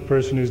we'll let the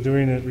person who's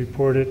doing it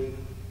report it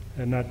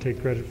and not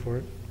take credit for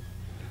it.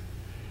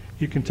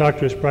 You can talk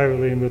to us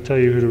privately and we'll tell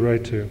you who to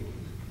write to.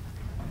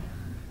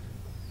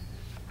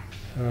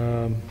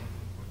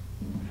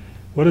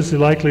 What is the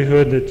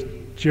likelihood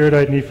that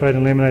Jaredite, Nephite,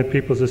 and Lamanite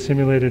peoples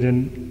assimilated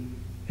in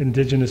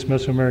indigenous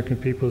Mesoamerican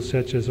peoples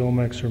such as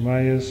Olmecs or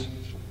Mayas?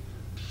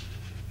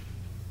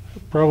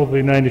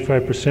 Probably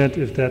 95%.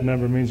 If that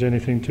number means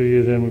anything to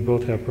you, then we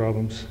both have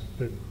problems.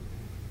 But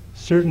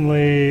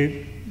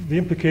certainly the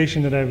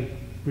implication that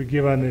we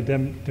give on the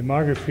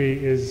demography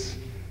is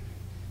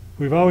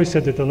we've always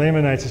said that the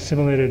Lamanites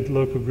assimilated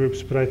local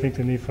groups, but I think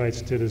the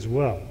Nephites did as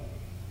well.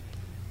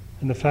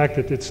 And the fact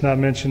that it's not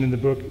mentioned in the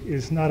book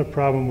is not a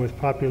problem with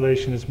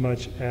population as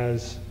much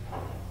as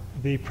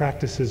the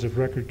practices of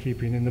record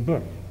keeping in the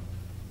book.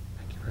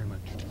 Thank you very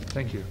much.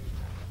 Thank you.